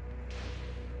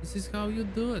 This is how you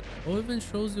do it. Oh, even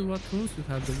shows you what runes you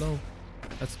have below.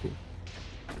 That's cool.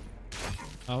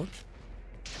 Ouch.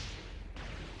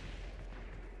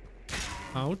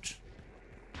 Ouch.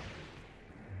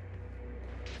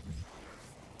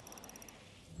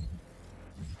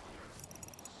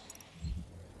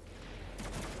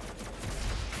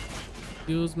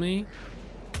 Excuse me.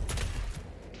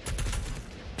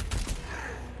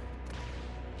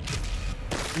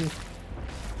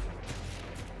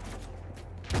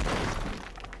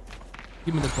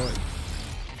 Give me the toy.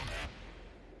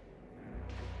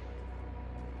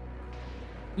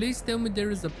 Please tell me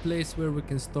there is a place where we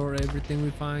can store everything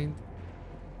we find.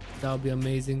 That would be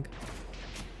amazing.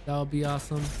 That would be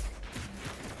awesome.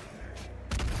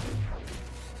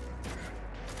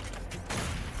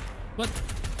 What?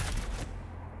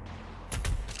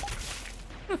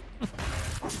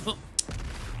 Oh.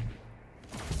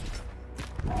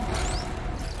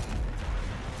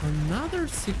 Another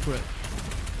secret.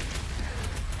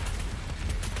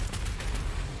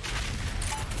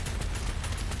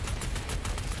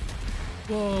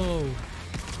 Whoa.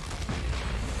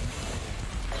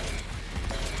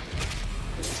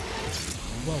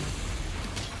 Whoa.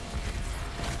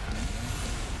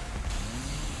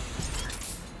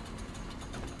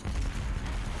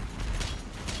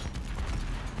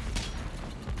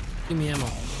 Give me ammo.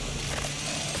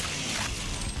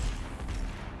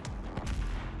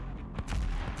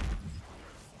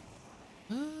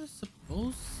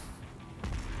 Suppose.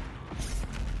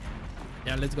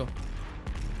 Yeah, let's go.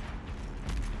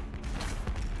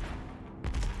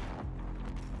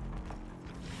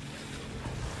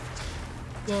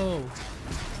 Whoa.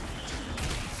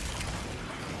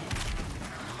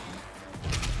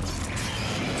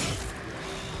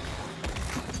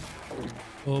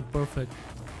 Oh, perfect.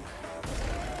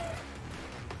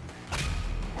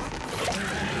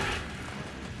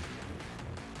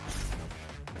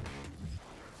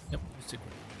 Yep,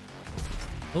 secret.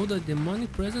 Oh, the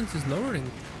demonic presence is lowering.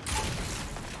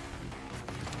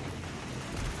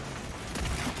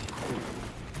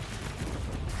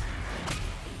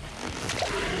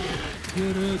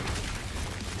 Get it.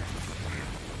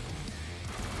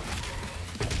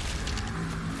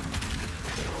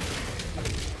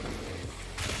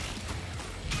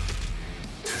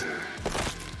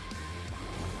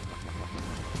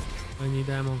 I need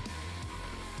ammo.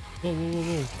 Whoa, whoa, whoa,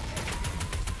 whoa.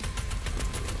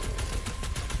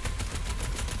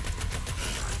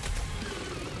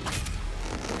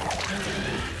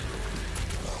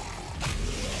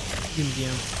 Give me the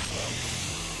ammo.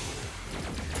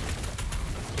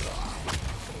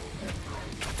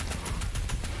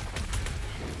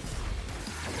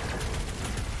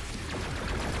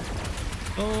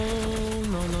 Oh,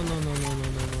 no, no, no, no, no, no,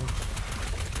 no, no.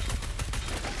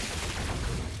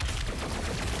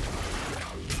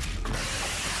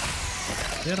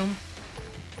 Get him.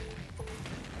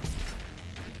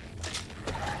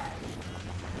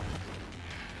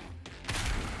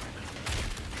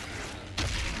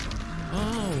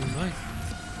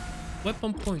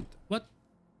 Weapon point. What?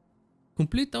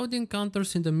 Complete all the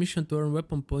encounters in the mission to earn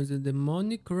weapon points. The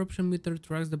demonic corruption meter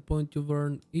tracks the point you've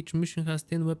earned. Each mission has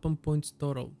 10 weapon points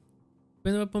total.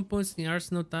 Spend weapon points in the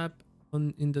arsenal tab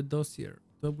in the dossier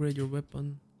to upgrade your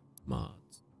weapon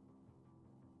mods.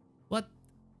 What?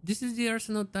 This is the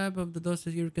arsenal tab of the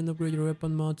dossier. You can upgrade your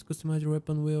weapon mods, customize your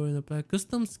weapon wheel, and apply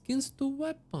custom skins to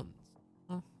weapons.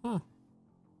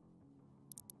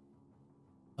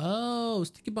 Oh,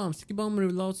 sticky bomb. Sticky bomb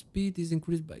reload speed is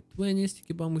increased by 20.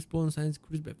 Sticky bomb explosion sign is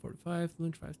increased by 45.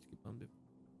 Launch 5 sticky bomb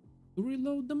to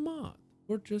reload the mod.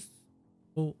 Purchase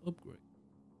or upgrade.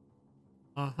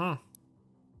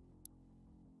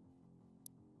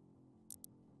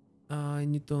 I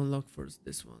need to unlock first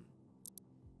this one.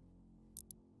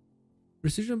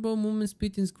 Precision bow movement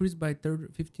speed increased by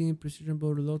 15. Precision bow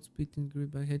reload speed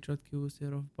increased by headshot kill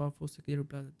set of powerful secondary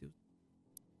positives.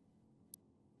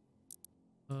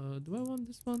 Do I want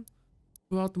this one?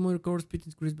 Full auto recover speed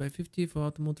increased by 50. Full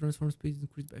auto transform speed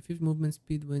increased by 50. Movement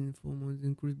speed when full mode is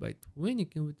increased by 20.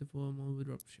 Can with the full mode with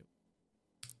drop shield.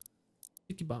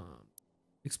 Sticky bomb.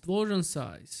 Explosion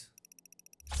size.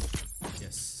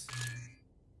 Yes.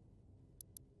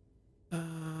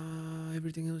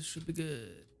 Everything else should be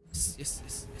good.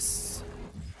 Yes.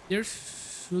 There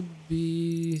should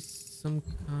be some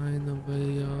kind of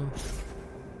a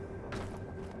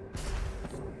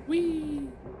whee.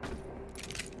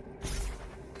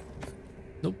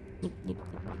 Nope.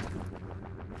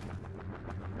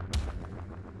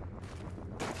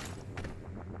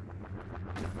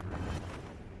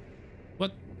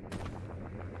 What?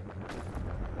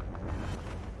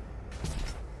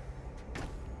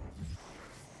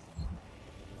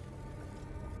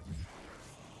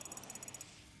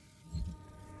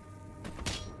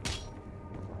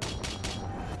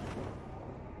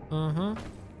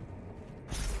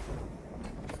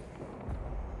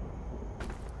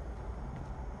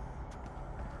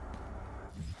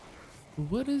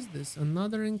 What is this?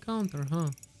 Another encounter, huh?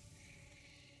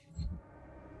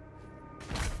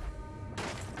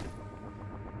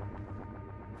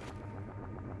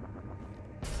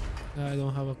 I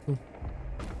don't have a clue.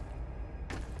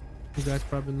 You guys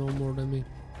probably know more than me.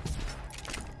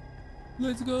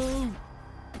 Let's go!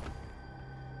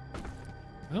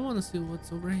 I want to see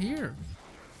what's over here.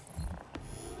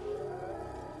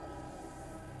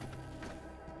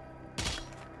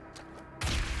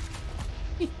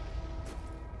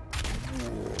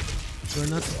 We're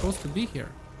not supposed to be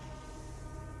here,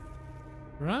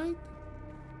 right?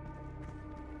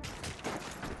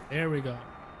 There we go.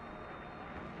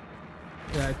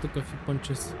 Yeah, I took a few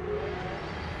punches.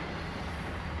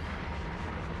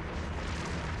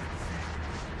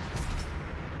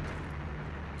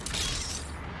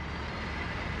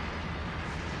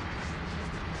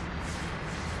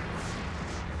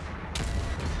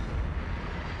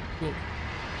 Cool.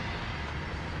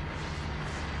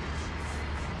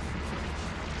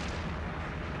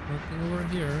 Nothing over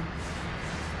here.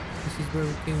 This is where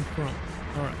we came from.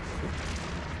 Alright, cool.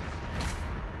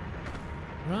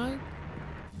 Right?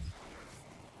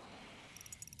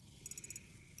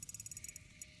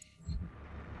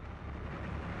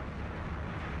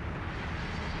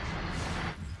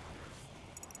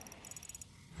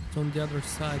 It's on the other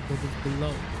side, but it's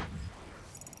below.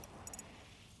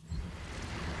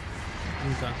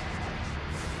 Okay.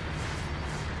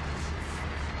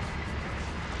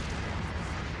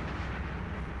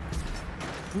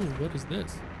 Ooh, what is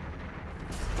this?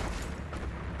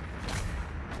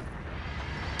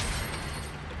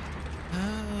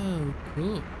 Oh,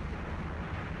 cool.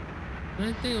 Can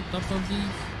I stay on top of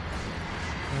these?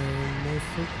 Most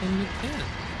certainly can.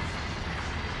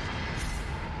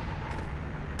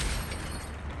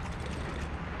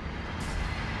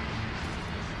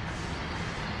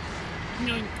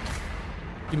 Yoink.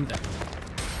 Give me that.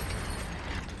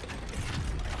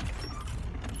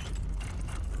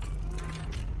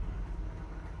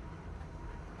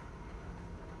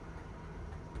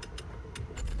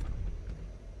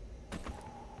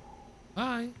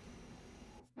 Bye.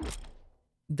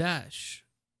 Dash.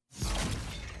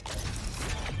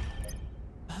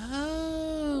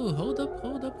 Oh, hold up.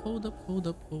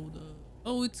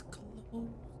 Oh, it's closed.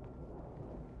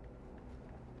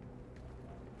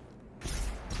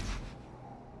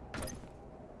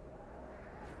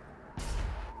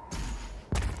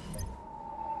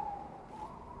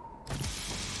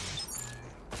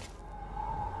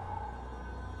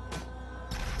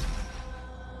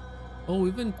 Oh,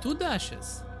 even 2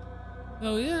 dashes.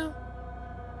 Oh yeah.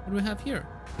 What do we have here?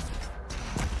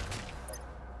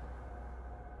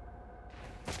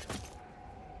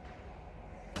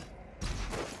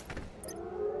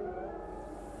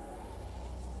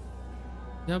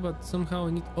 Yeah, but somehow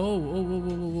I need... Oh, whoa, whoa,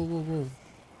 whoa, whoa, whoa, whoa, whoa.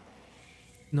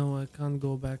 No, I can't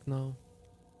go back now.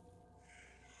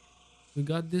 We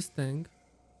got this thing.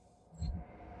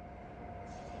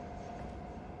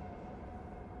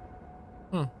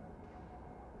 Huh.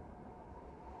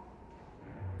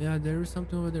 Yeah, there is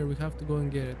something over there. We have to go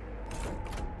and get it.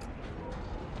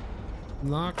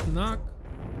 Knock, knock.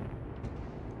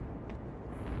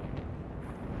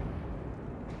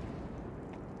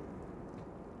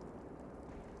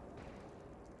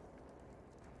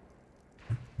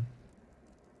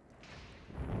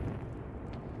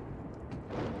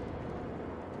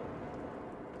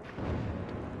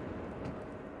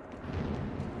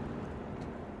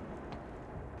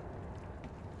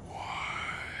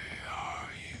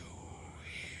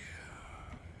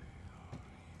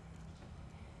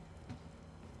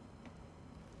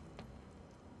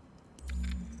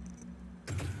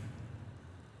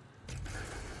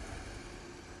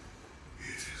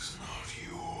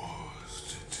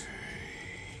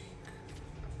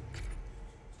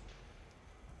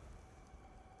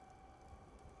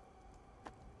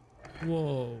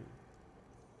 Whoa.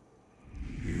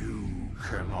 You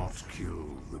cannot kill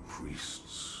the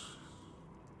priests.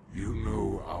 You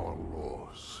know our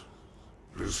laws.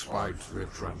 Despite their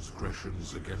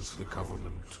transgressions against the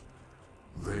Covenant,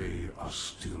 they are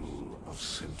still of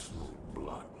Sentinel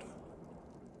blood.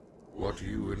 What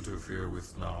you interfere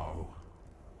with now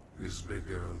is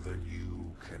bigger than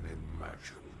you can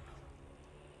imagine.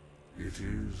 It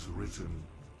is written.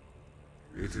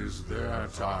 It is their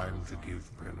time to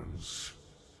give penance.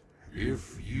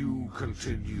 If you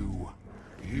continue,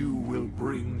 you will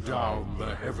bring down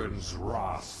the heavens'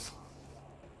 wrath.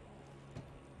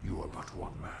 You are but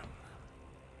one man.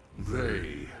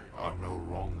 They are no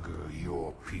longer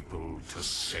your people to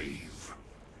save.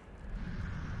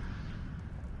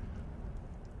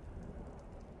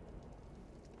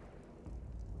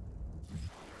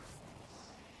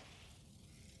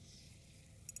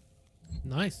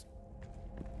 Nice.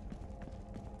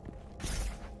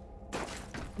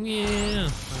 Yeah,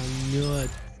 I knew it.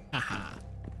 Haha.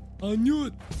 I knew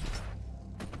it.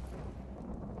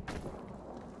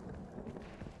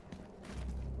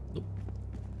 Nope.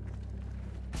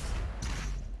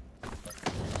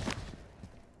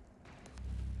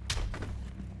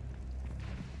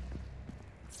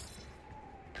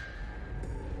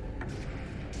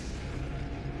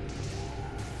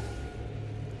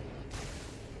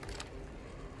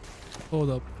 Hold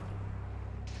up.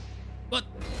 What?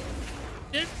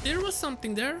 There was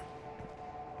something there.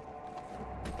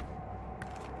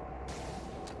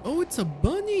 Oh, it's a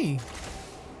bunny.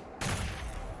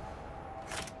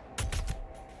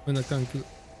 When I can't kill.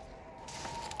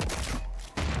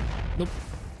 Nope.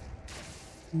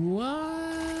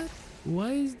 What?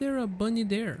 Why is there a bunny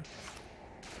there?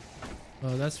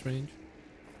 Oh, that's strange.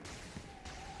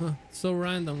 Huh, so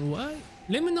random. Why?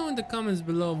 Let me know in the comments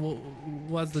below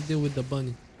what's the deal with the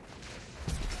bunny.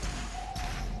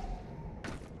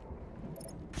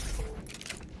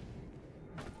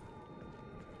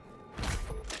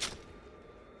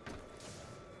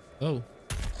 Oh.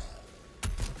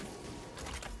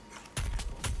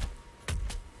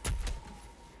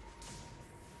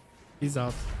 He's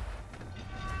out.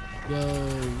 Whoa,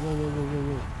 whoa, whoa, whoa, whoa,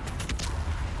 whoa.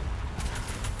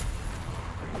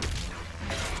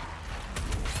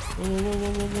 Whoa, whoa, whoa,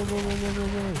 whoa, whoa, whoa, whoa, whoa,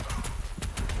 whoa.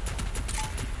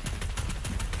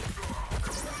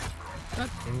 God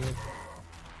dang it.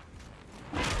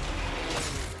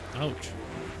 Ouch.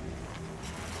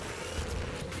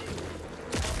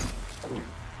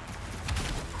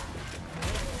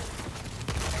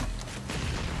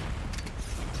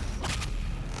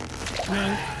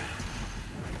 Man.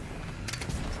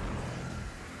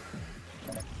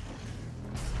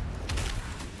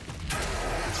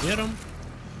 Get him.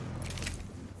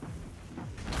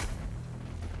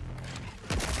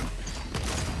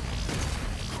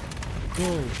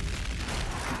 Whoa.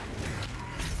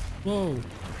 Whoa.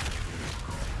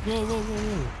 Whoa, whoa, whoa,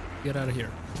 whoa. Get out of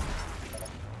here.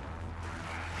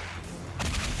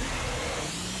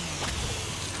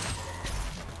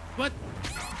 What?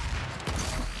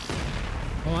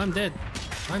 Oh, I'm dead.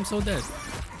 I'm so dead.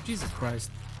 Jesus Christ.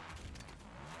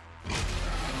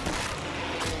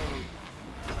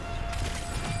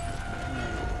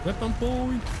 Weapon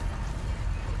point.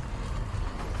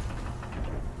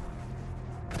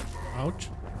 Ouch.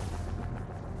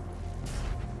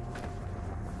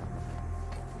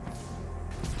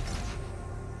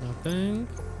 Nothing.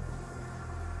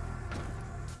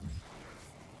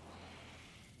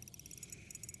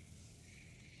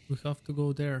 We have to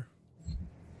go there.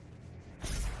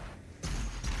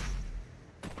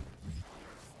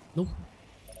 Nope.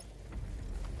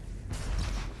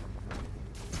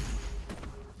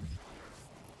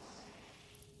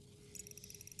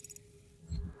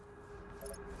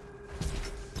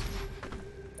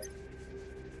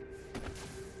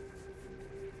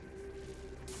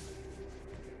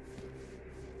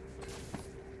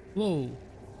 Whoa.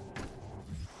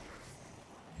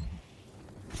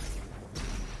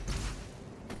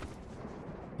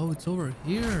 Oh, it's over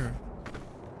here.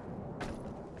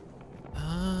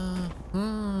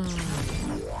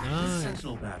 This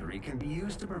Sentinel battery can be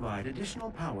used to provide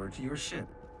additional power to your ship.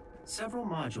 Several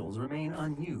modules remain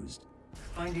unused.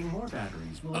 Finding more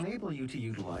batteries will enable you to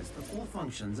utilize the full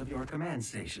functions of your command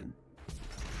station.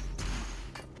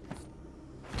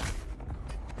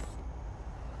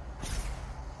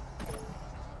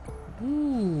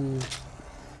 Ooh.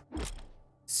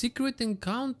 Secret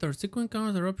encounters. Secret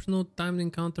encounters are optional timed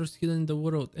encounters hidden in the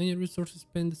world. Any resources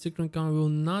spent in the secret encounter will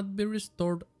not be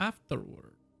restored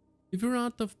afterward. If you're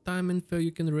out of time and fail,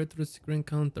 you can retro secret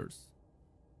encounters.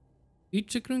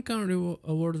 Each secret encounter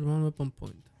awards 1 weapon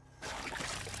point.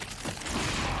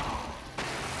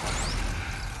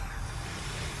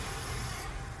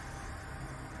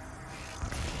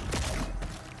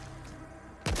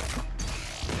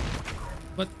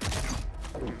 What?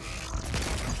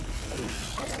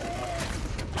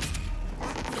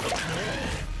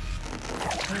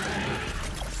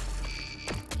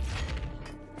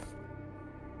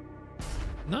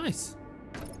 Nice.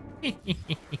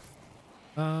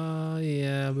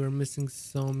 Yeah, we're missing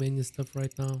so many stuff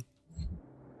right now.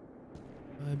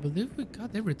 I believe we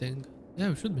got everything. Yeah,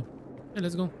 we should be. Yeah,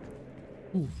 let's go.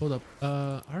 Ooh, hold up.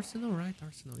 Arsenal, right?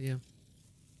 Arsenal, yeah.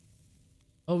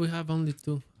 Oh, we have only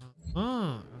 2.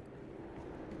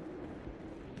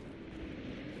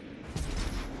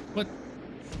 What?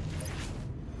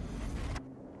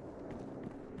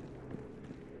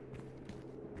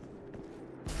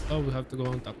 Oh, we have to go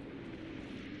on top.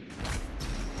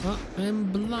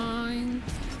 I'm blind.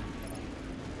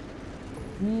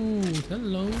 Ooh,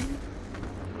 hello.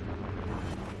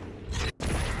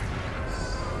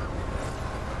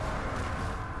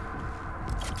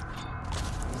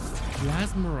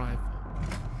 Plasma rifle.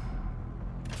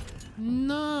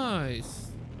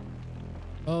 Nice.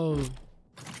 Oh.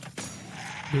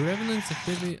 The Revenant's a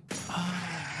heavy.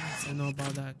 Yes, I know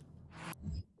about that.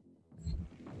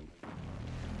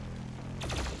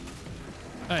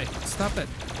 Hey, stop it.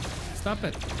 Stop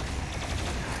it.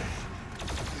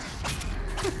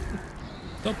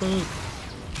 Stop it.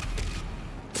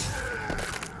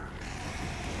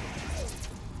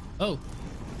 Oh.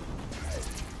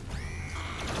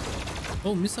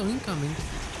 Oh, missile incoming.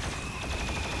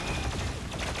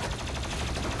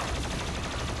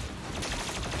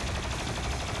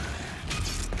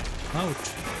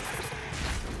 Ouch.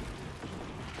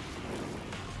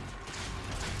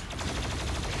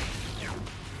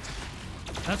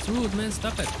 That's rude, man.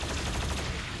 Stop it.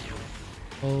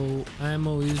 Oh,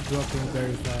 ammo is dropping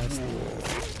very fast.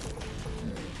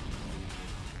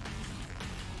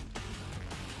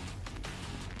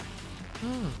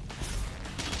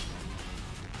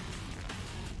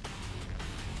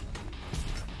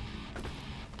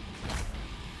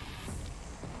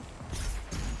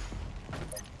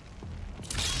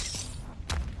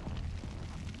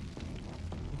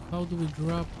 How do we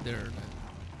drop there then?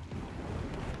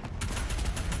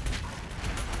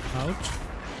 Ouch.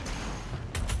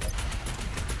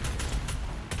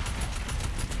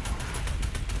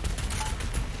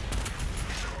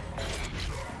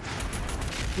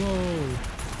 Whoa.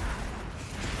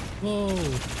 Whoa.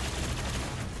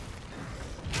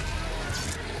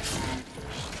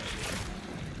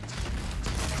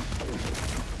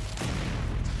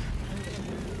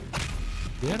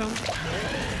 Get him.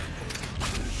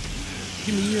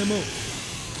 Give me ammo.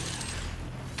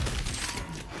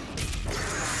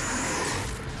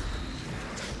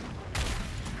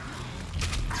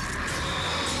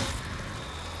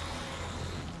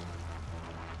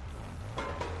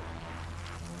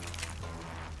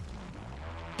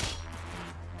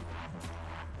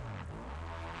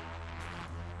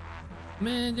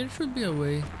 Man, there should be a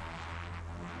way.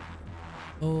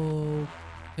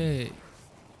 Okay.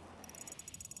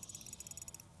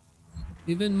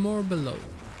 Even more below.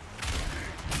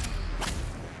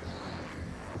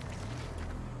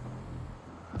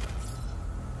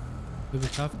 We will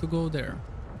have to go there.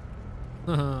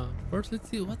 First, let's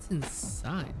see what's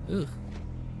inside. Ugh.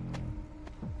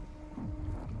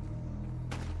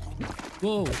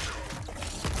 Whoa.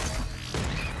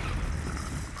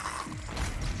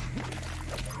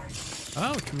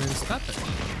 Ouch, man, stop it.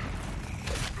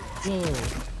 Whoa.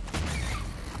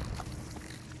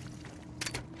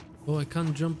 Oh, I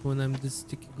can't jump when I'm this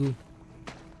sticky goo.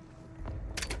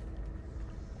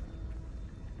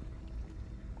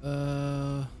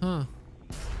 Huh.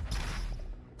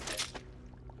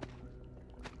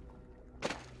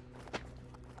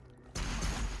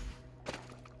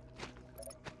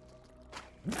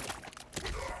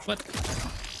 What?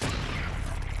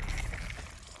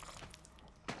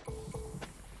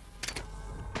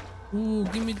 Ooh,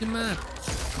 give me the map.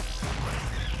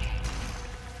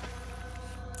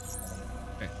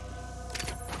 Okay.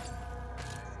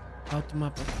 Auto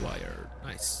map acquired.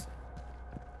 Nice.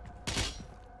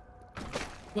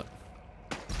 What?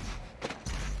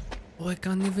 Oh, I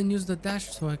can't even use the dash,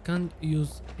 so I can't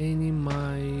use any of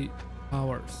my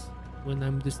powers when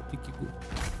I'm this sticky goo.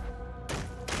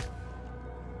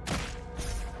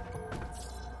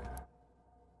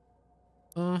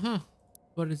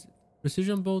 What is it?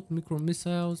 Precision bolt, micro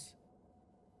missiles,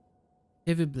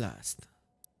 heavy blast.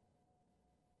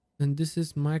 And this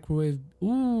is microwave.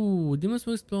 Ooh, demons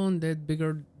will explode. That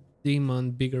bigger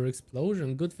demon, bigger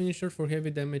explosion. Good finisher for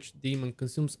heavy damage. Demon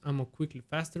consumes ammo quickly,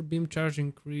 faster. Beam charge,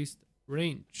 increased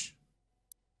range.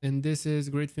 And this is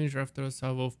great finisher after a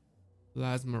salvo of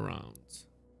plasma rounds.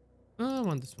 Oh, I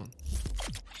want this one.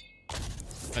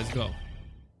 Let's go.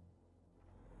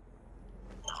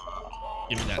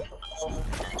 Give me that.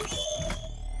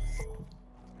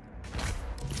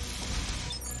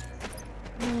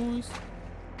 Nice.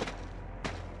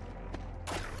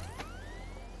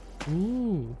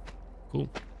 Ooh, cool.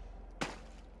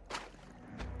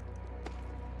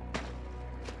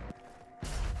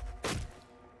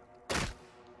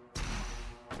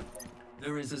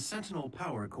 There is a Sentinel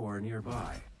power core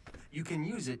nearby. You can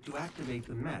use it to activate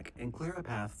the mech and clear a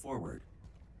path forward.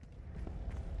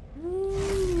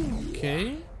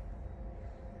 Okay.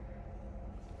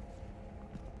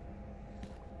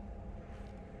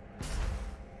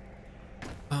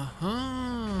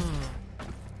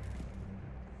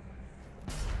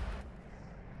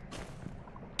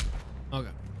 Okay.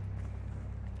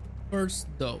 First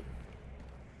though.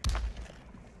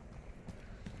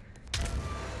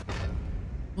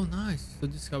 Oh, nice. So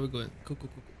this is how we going. Cool.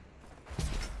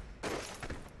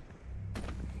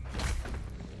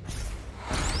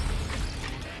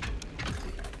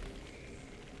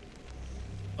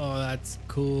 Oh, that's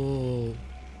cool.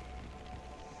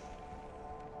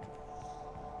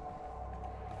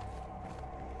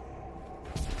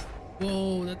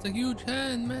 Whoa, that's a huge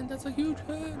hand, man. That's a huge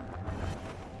hand.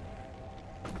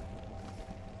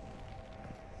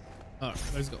 Alright,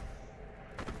 let's go.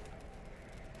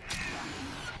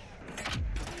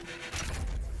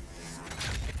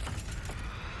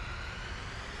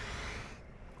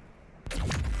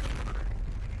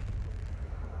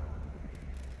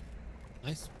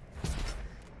 Nice.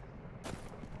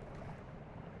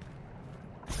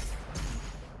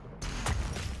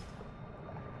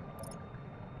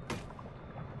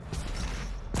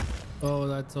 Oh,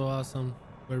 that's so awesome.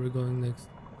 Where are we going next?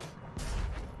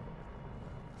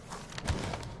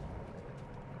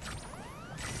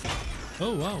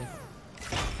 Oh, wow.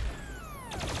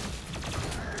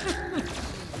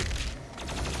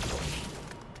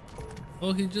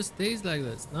 Oh, he just stays like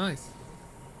this. Nice.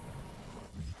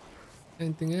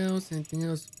 Anything else? Anything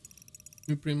else?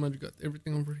 We pretty much got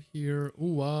everything over here.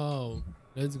 Oh, wow.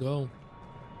 Let's go.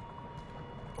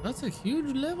 That's a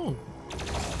huge level.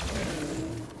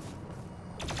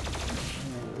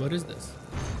 What is this?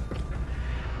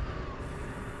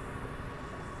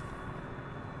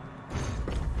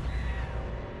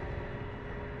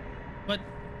 What?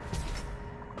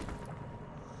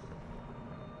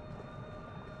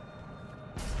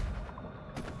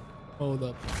 Hold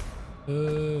up.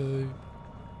 Hey.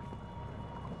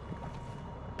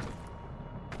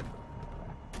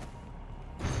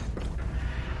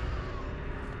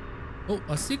 Oh,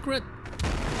 a secret.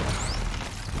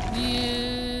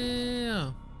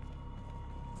 Yeah.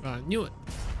 I knew it.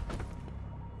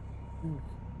 Ooh.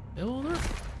 Hello there.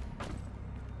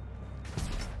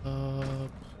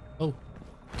 Oh.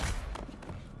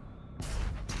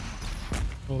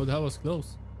 Oh, that was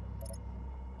close.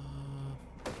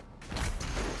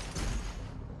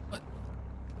 What?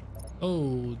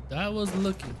 Oh, that was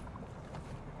lucky.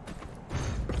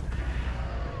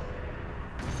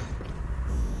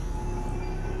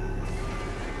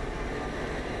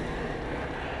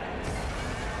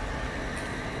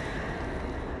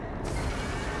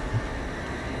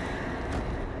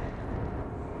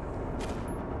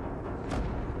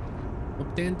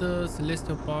 Obtain the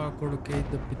celestial power to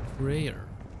locate the betrayer.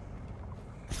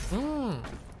 Oh.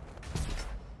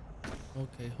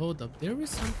 Okay, hold up. There is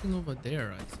something over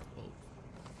there, I suppose.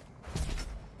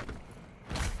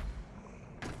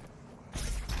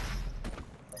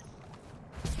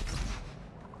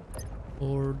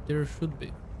 Or there should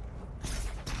be.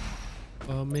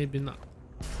 Maybe not.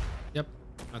 Yep,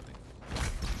 nothing.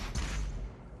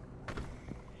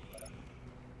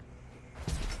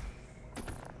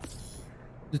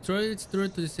 Destroy its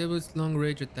turret to disable its long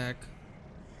range attack.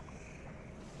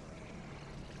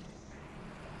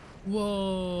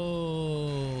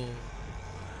 Whoa.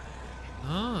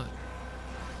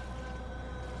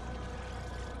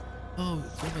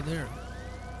 It's over there.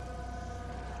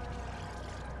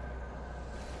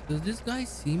 Does this guy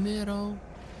see me at all?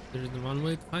 There's one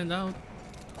way to find out.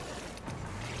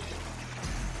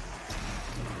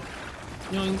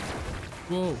 Yoink.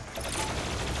 Whoa.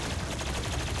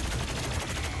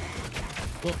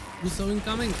 Whoa, we saw him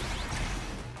coming.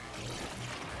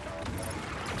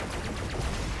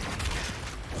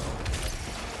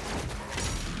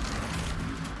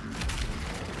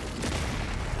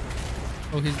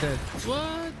 Oh, he's dead.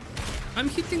 What? I'm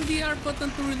hitting the R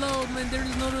button to reload, man. There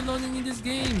is no reloading in this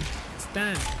game.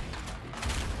 Stand.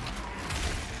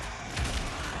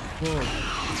 Whoa.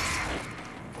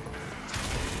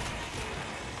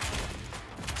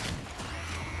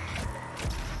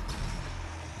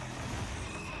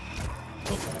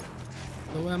 Oh.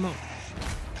 Low ammo.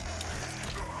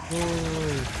 Whoa.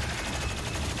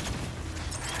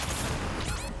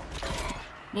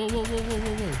 Whoa, whoa, whoa, whoa,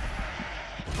 whoa, whoa.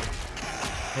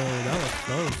 Oh, that was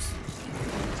close.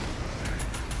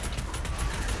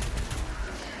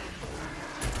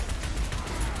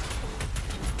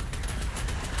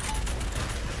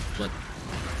 What?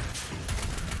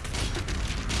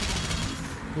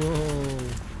 Whoa.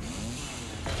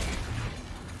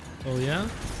 Oh, yeah?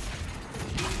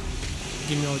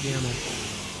 Give me all the ammo.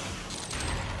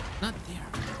 Not there.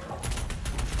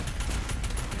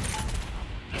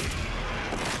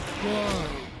 Whoa.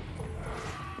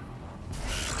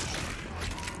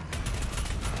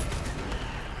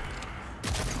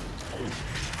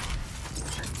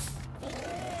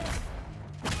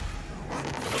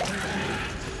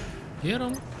 Get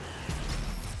him.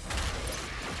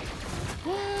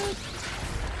 What?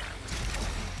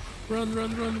 Run,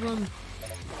 run, run, run.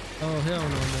 Oh, hell no,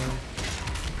 man.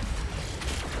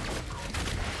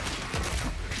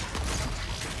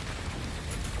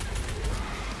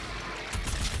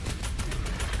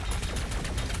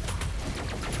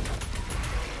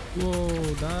 Whoa,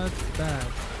 that's bad.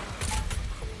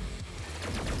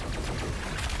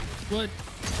 What?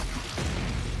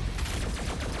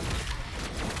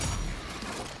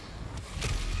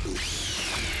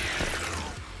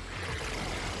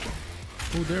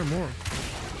 Oh, there are more.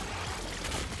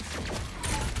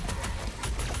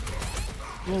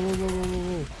 Whoa, whoa, whoa, whoa, whoa,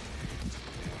 whoa.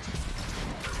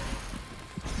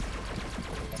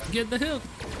 Get the hilt.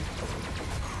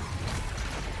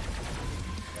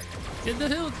 Get the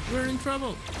hilt. We're in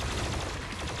trouble.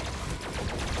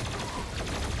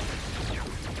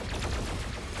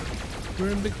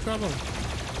 We're in big trouble.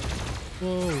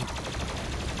 Whoa.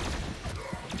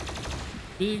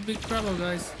 Big, big trouble,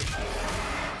 guys.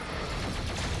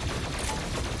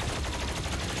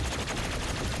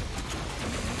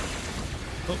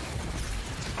 Oh.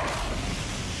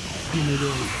 Give me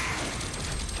those.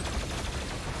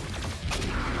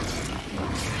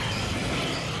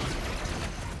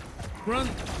 Run!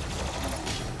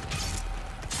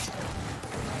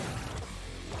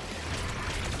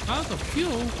 Out of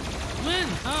fuel? When?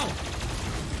 How?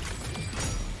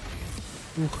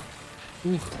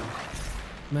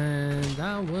 Man,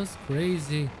 that was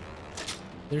crazy.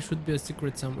 There should be a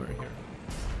secret somewhere here.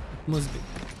 It must be.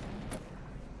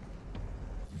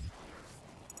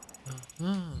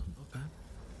 Okay.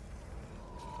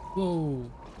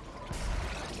 Whoa.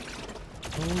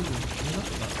 Holy shit.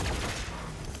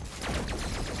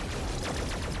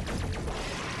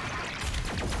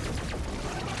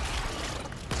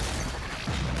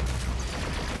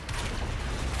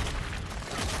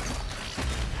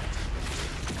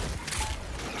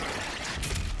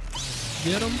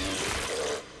 Get him.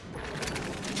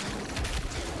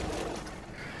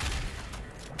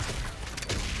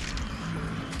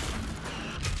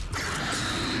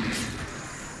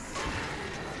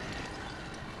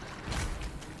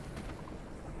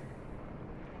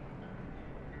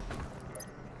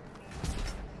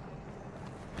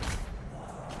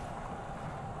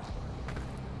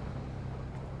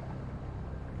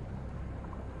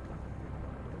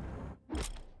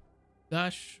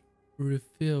 Dash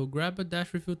refill. Grab a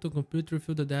dash refill to complete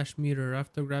refill the dash meter.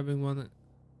 After grabbing one,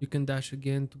 you can dash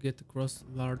again to get across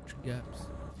large gaps.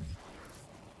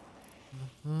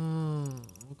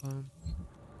 Okay.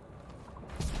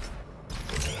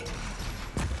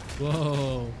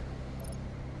 Whoa.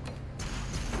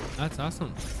 That's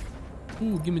awesome.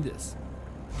 Ooh, give me this.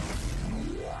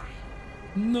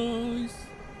 Nice.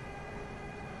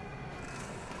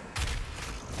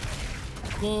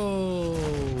 Whoa.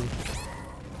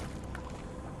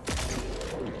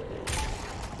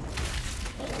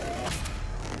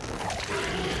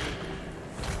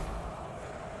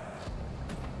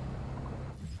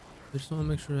 I just want to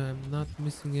make sure I'm not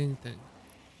missing anything.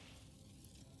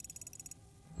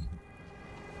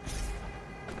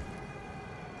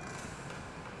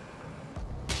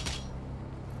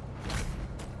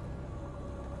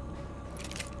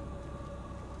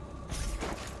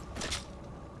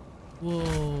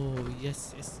 Whoa,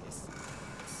 yes, yes, yes.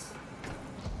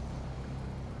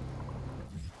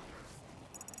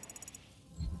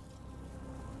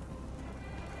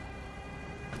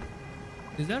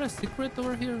 Is that a secret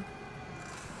over here?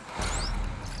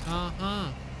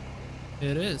 Uh-huh.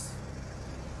 It is.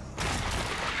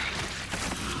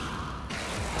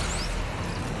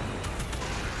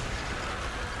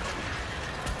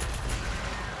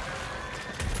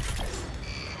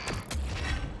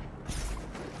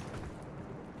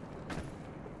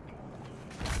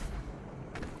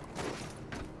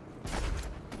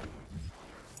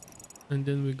 And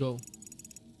then we go.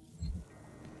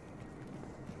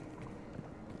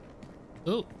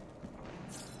 Oh.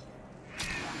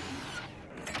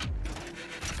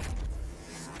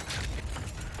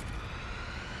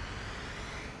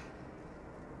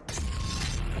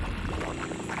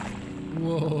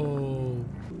 Whoa.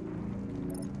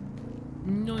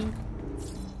 Yoink.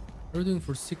 We're doing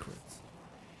for secrets.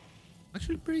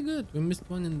 Actually pretty good. We missed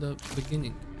one in the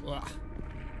beginning. Ugh.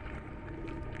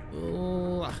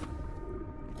 Ugh.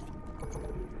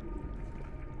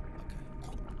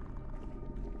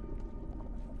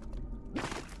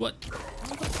 What?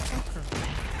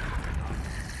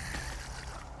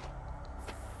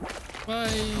 Why?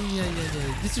 Yeah.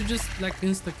 This is just like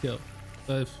insta kill.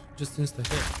 Just insta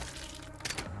kill.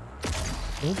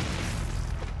 Nope.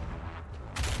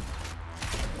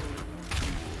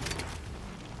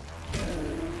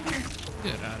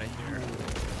 Get out of here.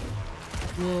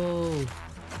 Whoa.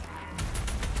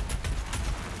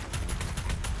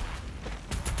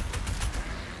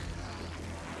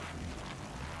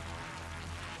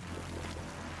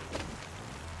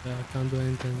 Yeah, I can't do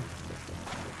anything.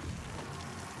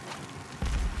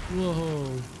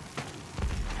 Whoa.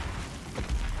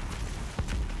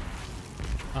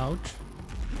 Ouch.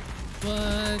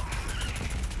 What?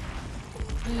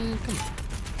 Come on.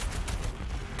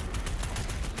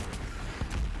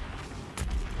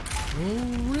 Oh,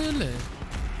 really?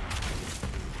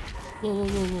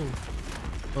 Whoa.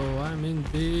 Oh, I'm in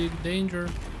big danger.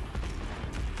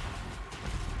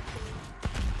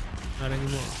 Not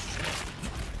anymore.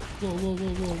 Whoa.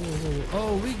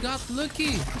 Oh, we got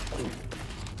lucky.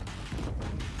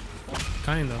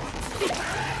 Kinda.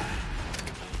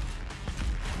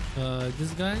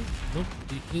 This guy? Nope,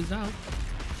 he is out.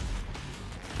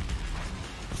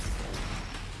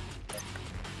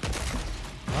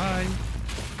 Bye.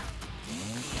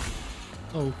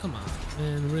 Oh, come on.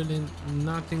 And really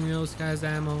nothing else has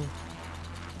ammo.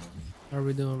 What are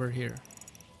we doing over here?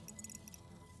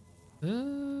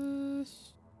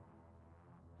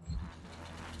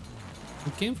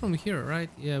 We came from here, right?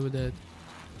 Yeah, we did.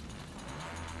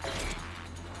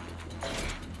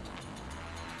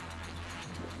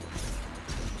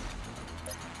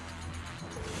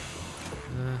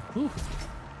 Whew.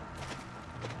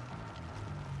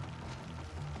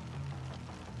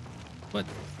 What?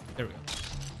 There we go.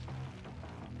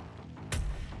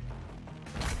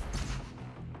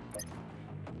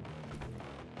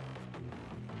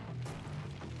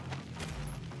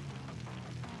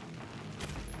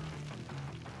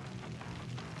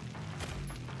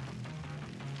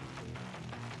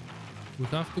 We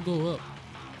have to go up.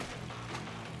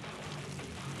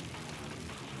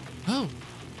 Oh!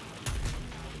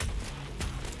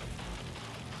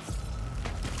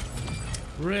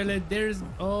 Really? There's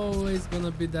always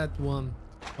gonna be that one.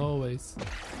 Always.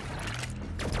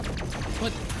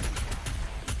 What?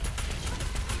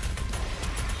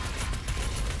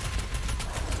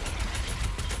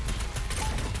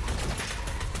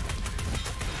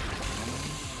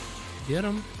 Get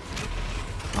him.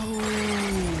 Oh,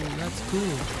 that's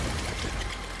cool.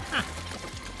 Ah.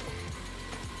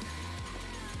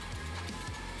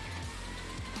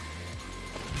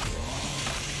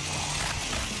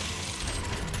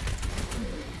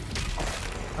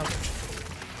 Ouch.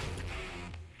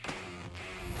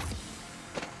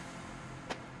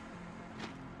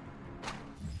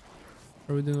 What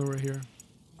are we doing over here?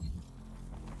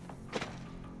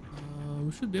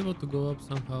 We should be able to go up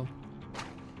somehow.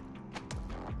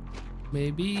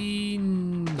 Maybe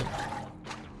no.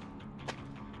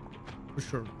 For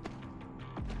sure.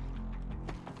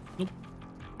 Nope.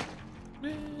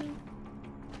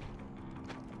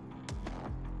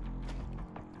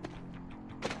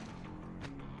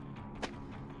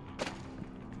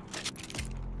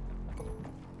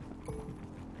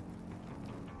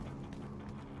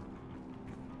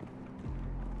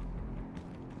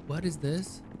 What is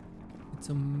this? It's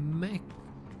a mech.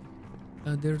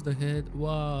 There's the head.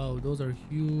 Wow, those are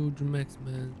huge mechs,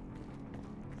 man.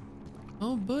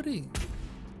 Oh, buddy.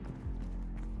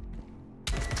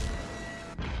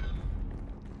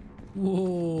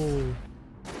 Whoa.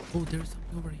 Oh, there's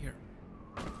something over here.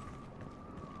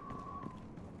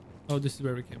 Oh, this is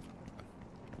where we came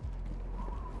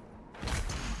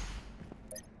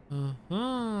from.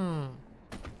 Uh-huh.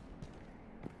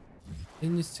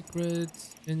 Any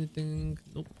secrets? Anything?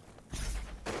 Nope.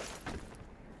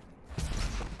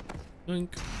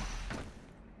 Doink.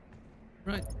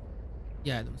 Right.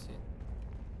 Yeah, I don't see it.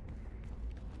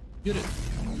 Get it.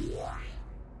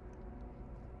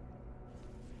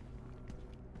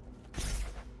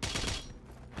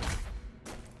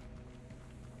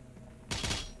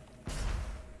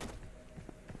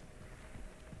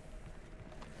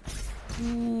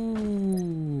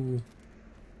 Ooh.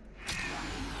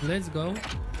 Let's go.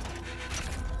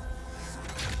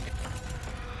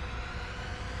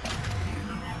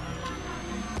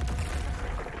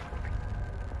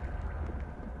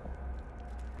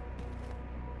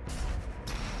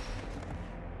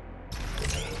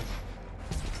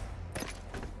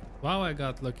 Wow, I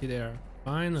got lucky there.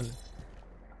 Finally.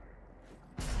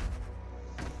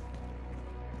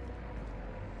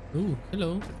 Ooh,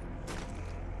 hello.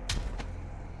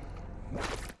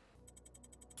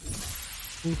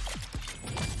 Ooh.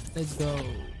 Let's go.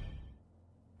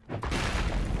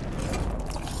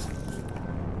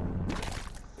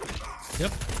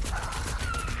 Yep.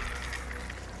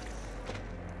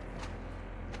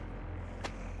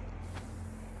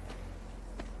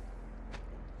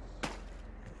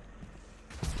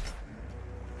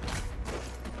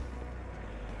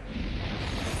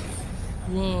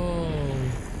 Whoa.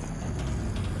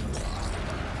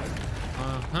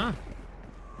 Uh-huh.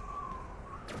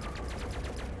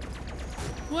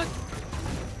 What?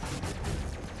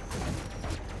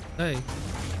 Hey.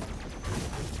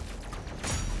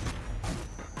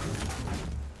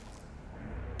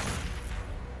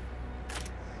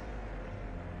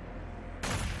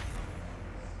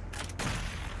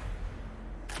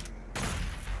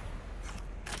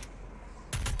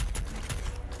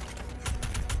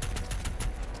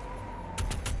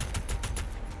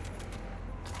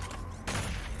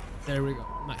 There we go.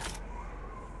 Nice.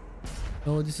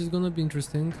 Oh, this is gonna be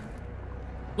interesting.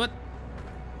 What?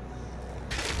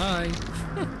 Hi.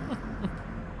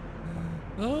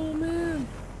 Oh man.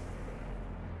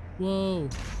 Whoa.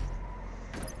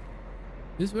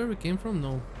 This is where we came from?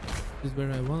 No. This is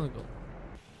where I wanna go.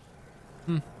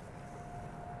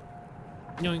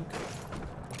 Yoink.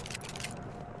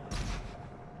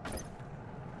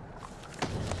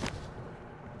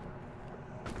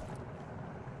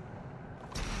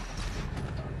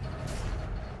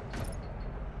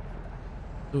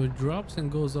 So it drops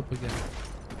and goes up again.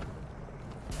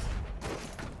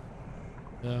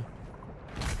 Yeah.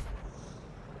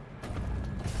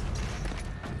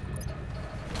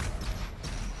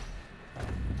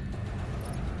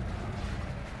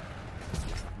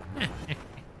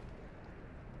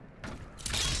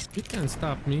 You can't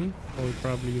stop me. Or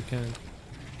probably you can.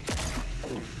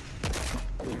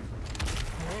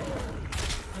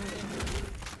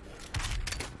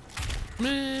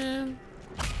 Man.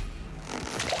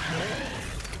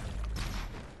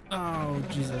 Oh,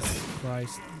 Jesus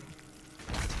Christ.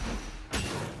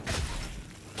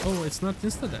 Oh, it's not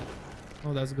insta-death.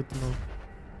 Oh, that's good to know.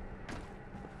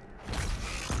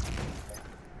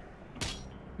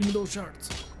 Give me those shards.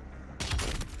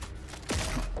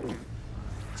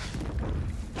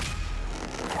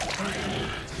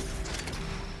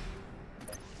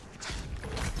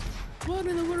 What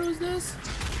in the world is this?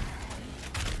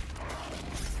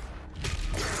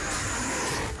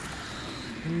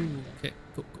 Ooh, okay,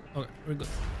 cool, cool. Okay, we're good.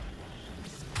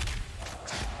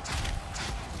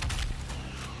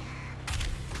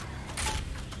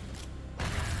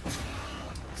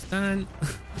 Stand.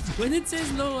 When it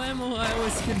says low ammo, I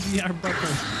always hit the R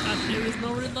button. And there is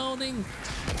no reloading.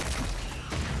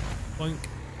 Boink.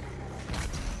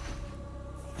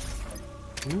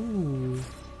 Ooh.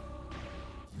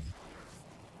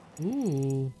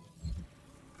 Ooh.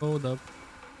 Hold up.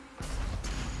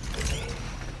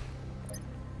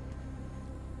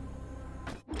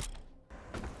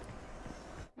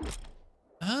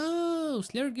 Oh,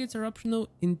 Slayer gates are optional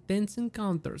intense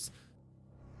encounters.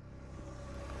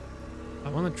 I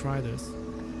want to try this.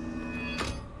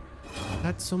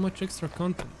 That's so much extra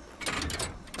content.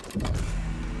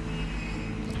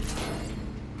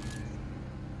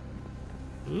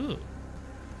 Ooh.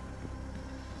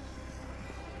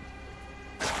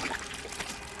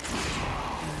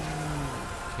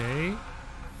 Okay.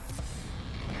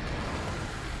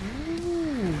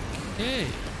 Ooh, okay.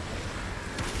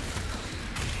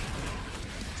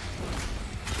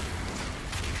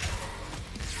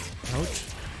 Ouch.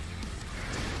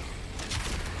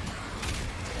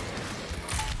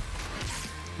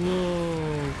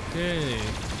 Whoa. Okay.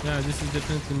 Yeah, this is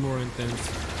definitely more intense.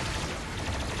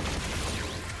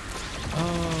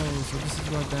 Oh, so this is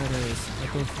what that is. I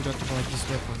totally forgot about this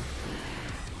weapon.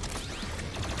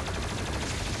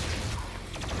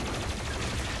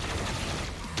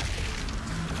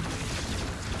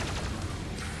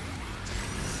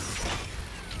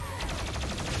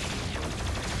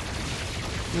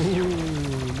 Oh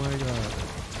my god.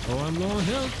 Oh, I'm low on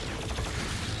health.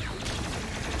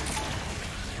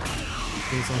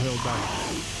 Gain some health back.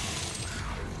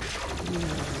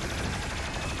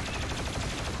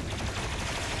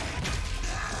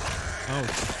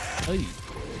 Ouch. Hey.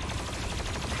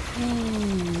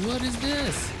 Ooh, what is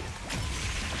this?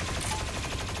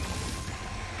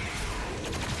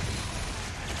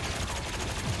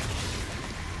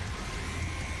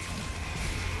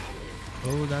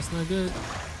 Oh, that's not good.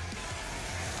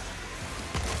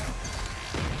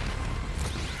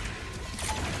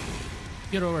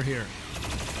 Get over here.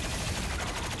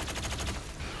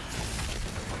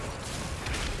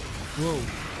 Whoa.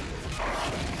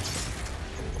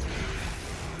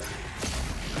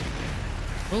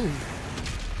 Oh.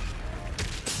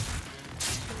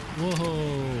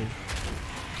 Whoa.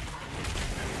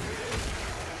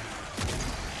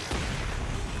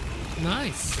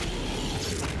 Nice.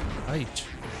 Right.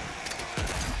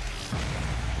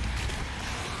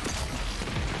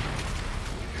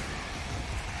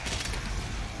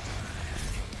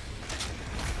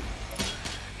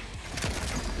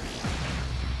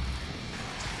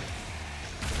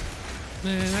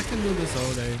 Man, I can do this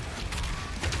all day.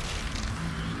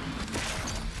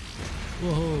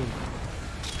 Whoa.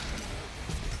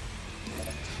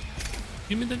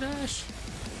 Give me the dash.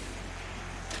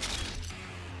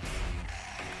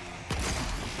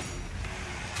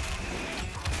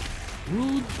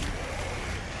 Rude.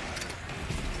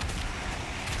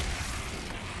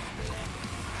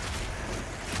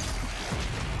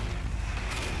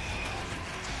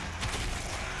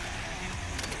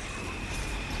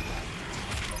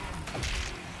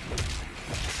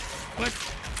 What?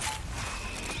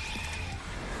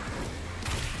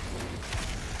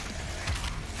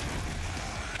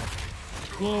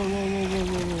 Whoa, whoa, whoa, whoa,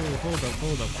 whoa, whoa. Hold up,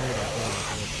 hold up, hold up, hold up, hold up.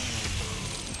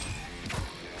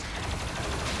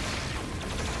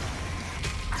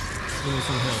 Give me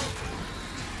some help.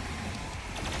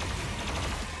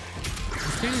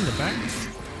 He's staying in the back.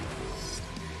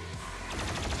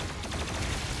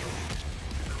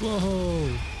 Whoa.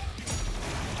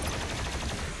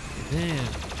 Damn.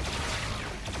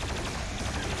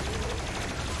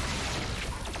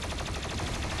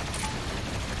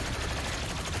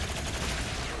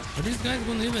 Are these guys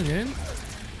gonna even end?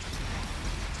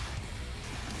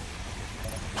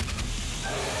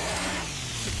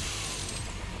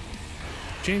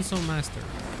 Chainsaw Master.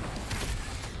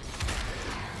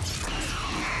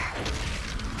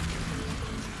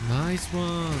 Nice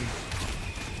one.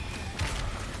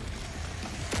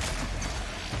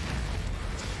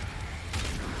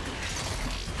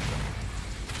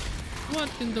 What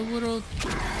in the world?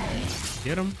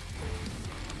 Get him.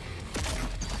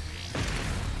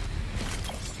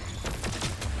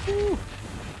 Woo.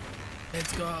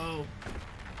 Let's go.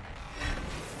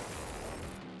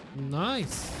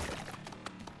 Nice.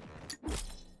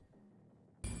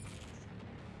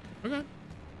 Okay.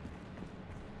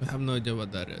 I have no idea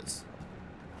what that is.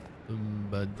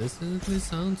 But this definitely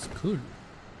sounds cool.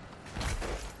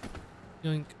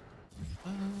 Yoink.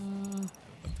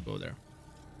 Have to go there.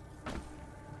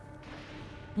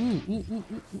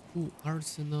 Ooh.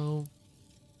 Arsenal.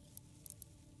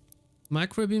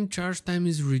 Microbeam charge time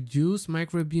is reduced.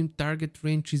 Microbeam target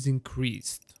range is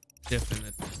increased.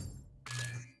 Definitely.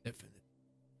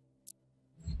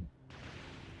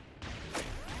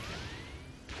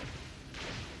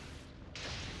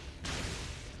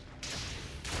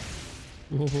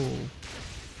 Whoa.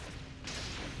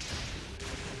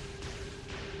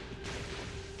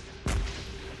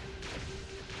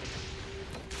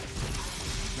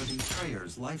 The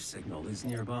betrayer's life signal is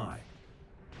nearby.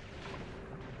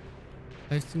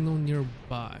 Life signal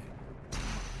nearby.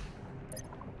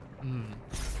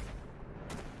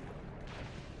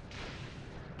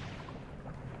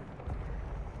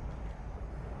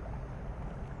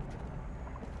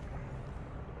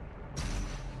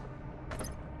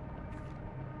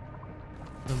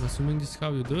 I'm assuming this is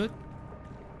how you do it.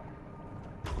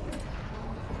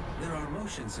 There are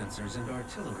motion sensors and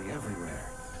artillery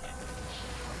everywhere.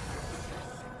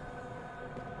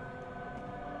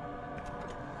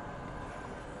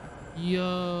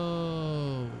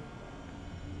 Yo.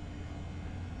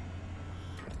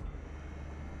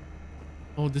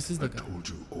 Oh, this is the guy. I told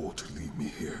you all to leave me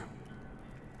here.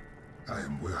 I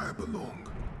am where I belong.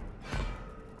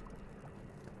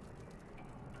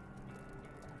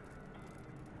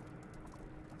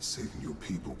 Saving your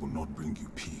people will not bring you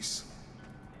peace.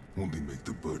 Only make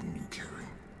the burden you carry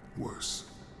worse.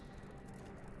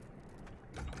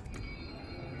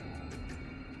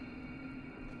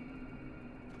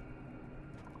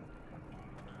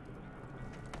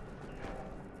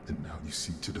 And now you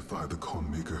seek to defy the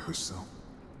Khan Maker herself.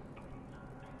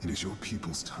 It is your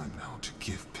people's time now to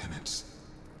give penance,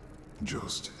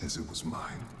 just as it was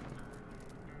mine.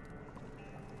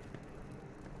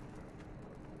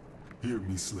 Hear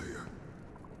me, Slayer.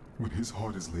 When his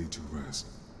heart is laid to rest,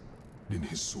 then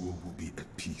his soul will be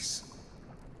at peace.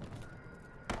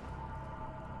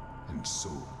 And so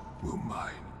will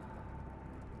mine.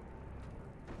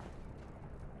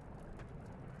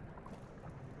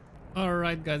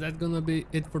 Alright guys, that's gonna be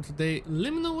it for today.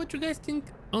 Let me know what you guys think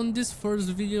on this first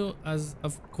video, as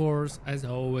of course, as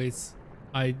always,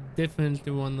 I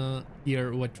definitely wanna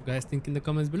hear what you guys think in the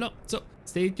comments below. So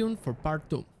stay tuned for part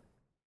 2.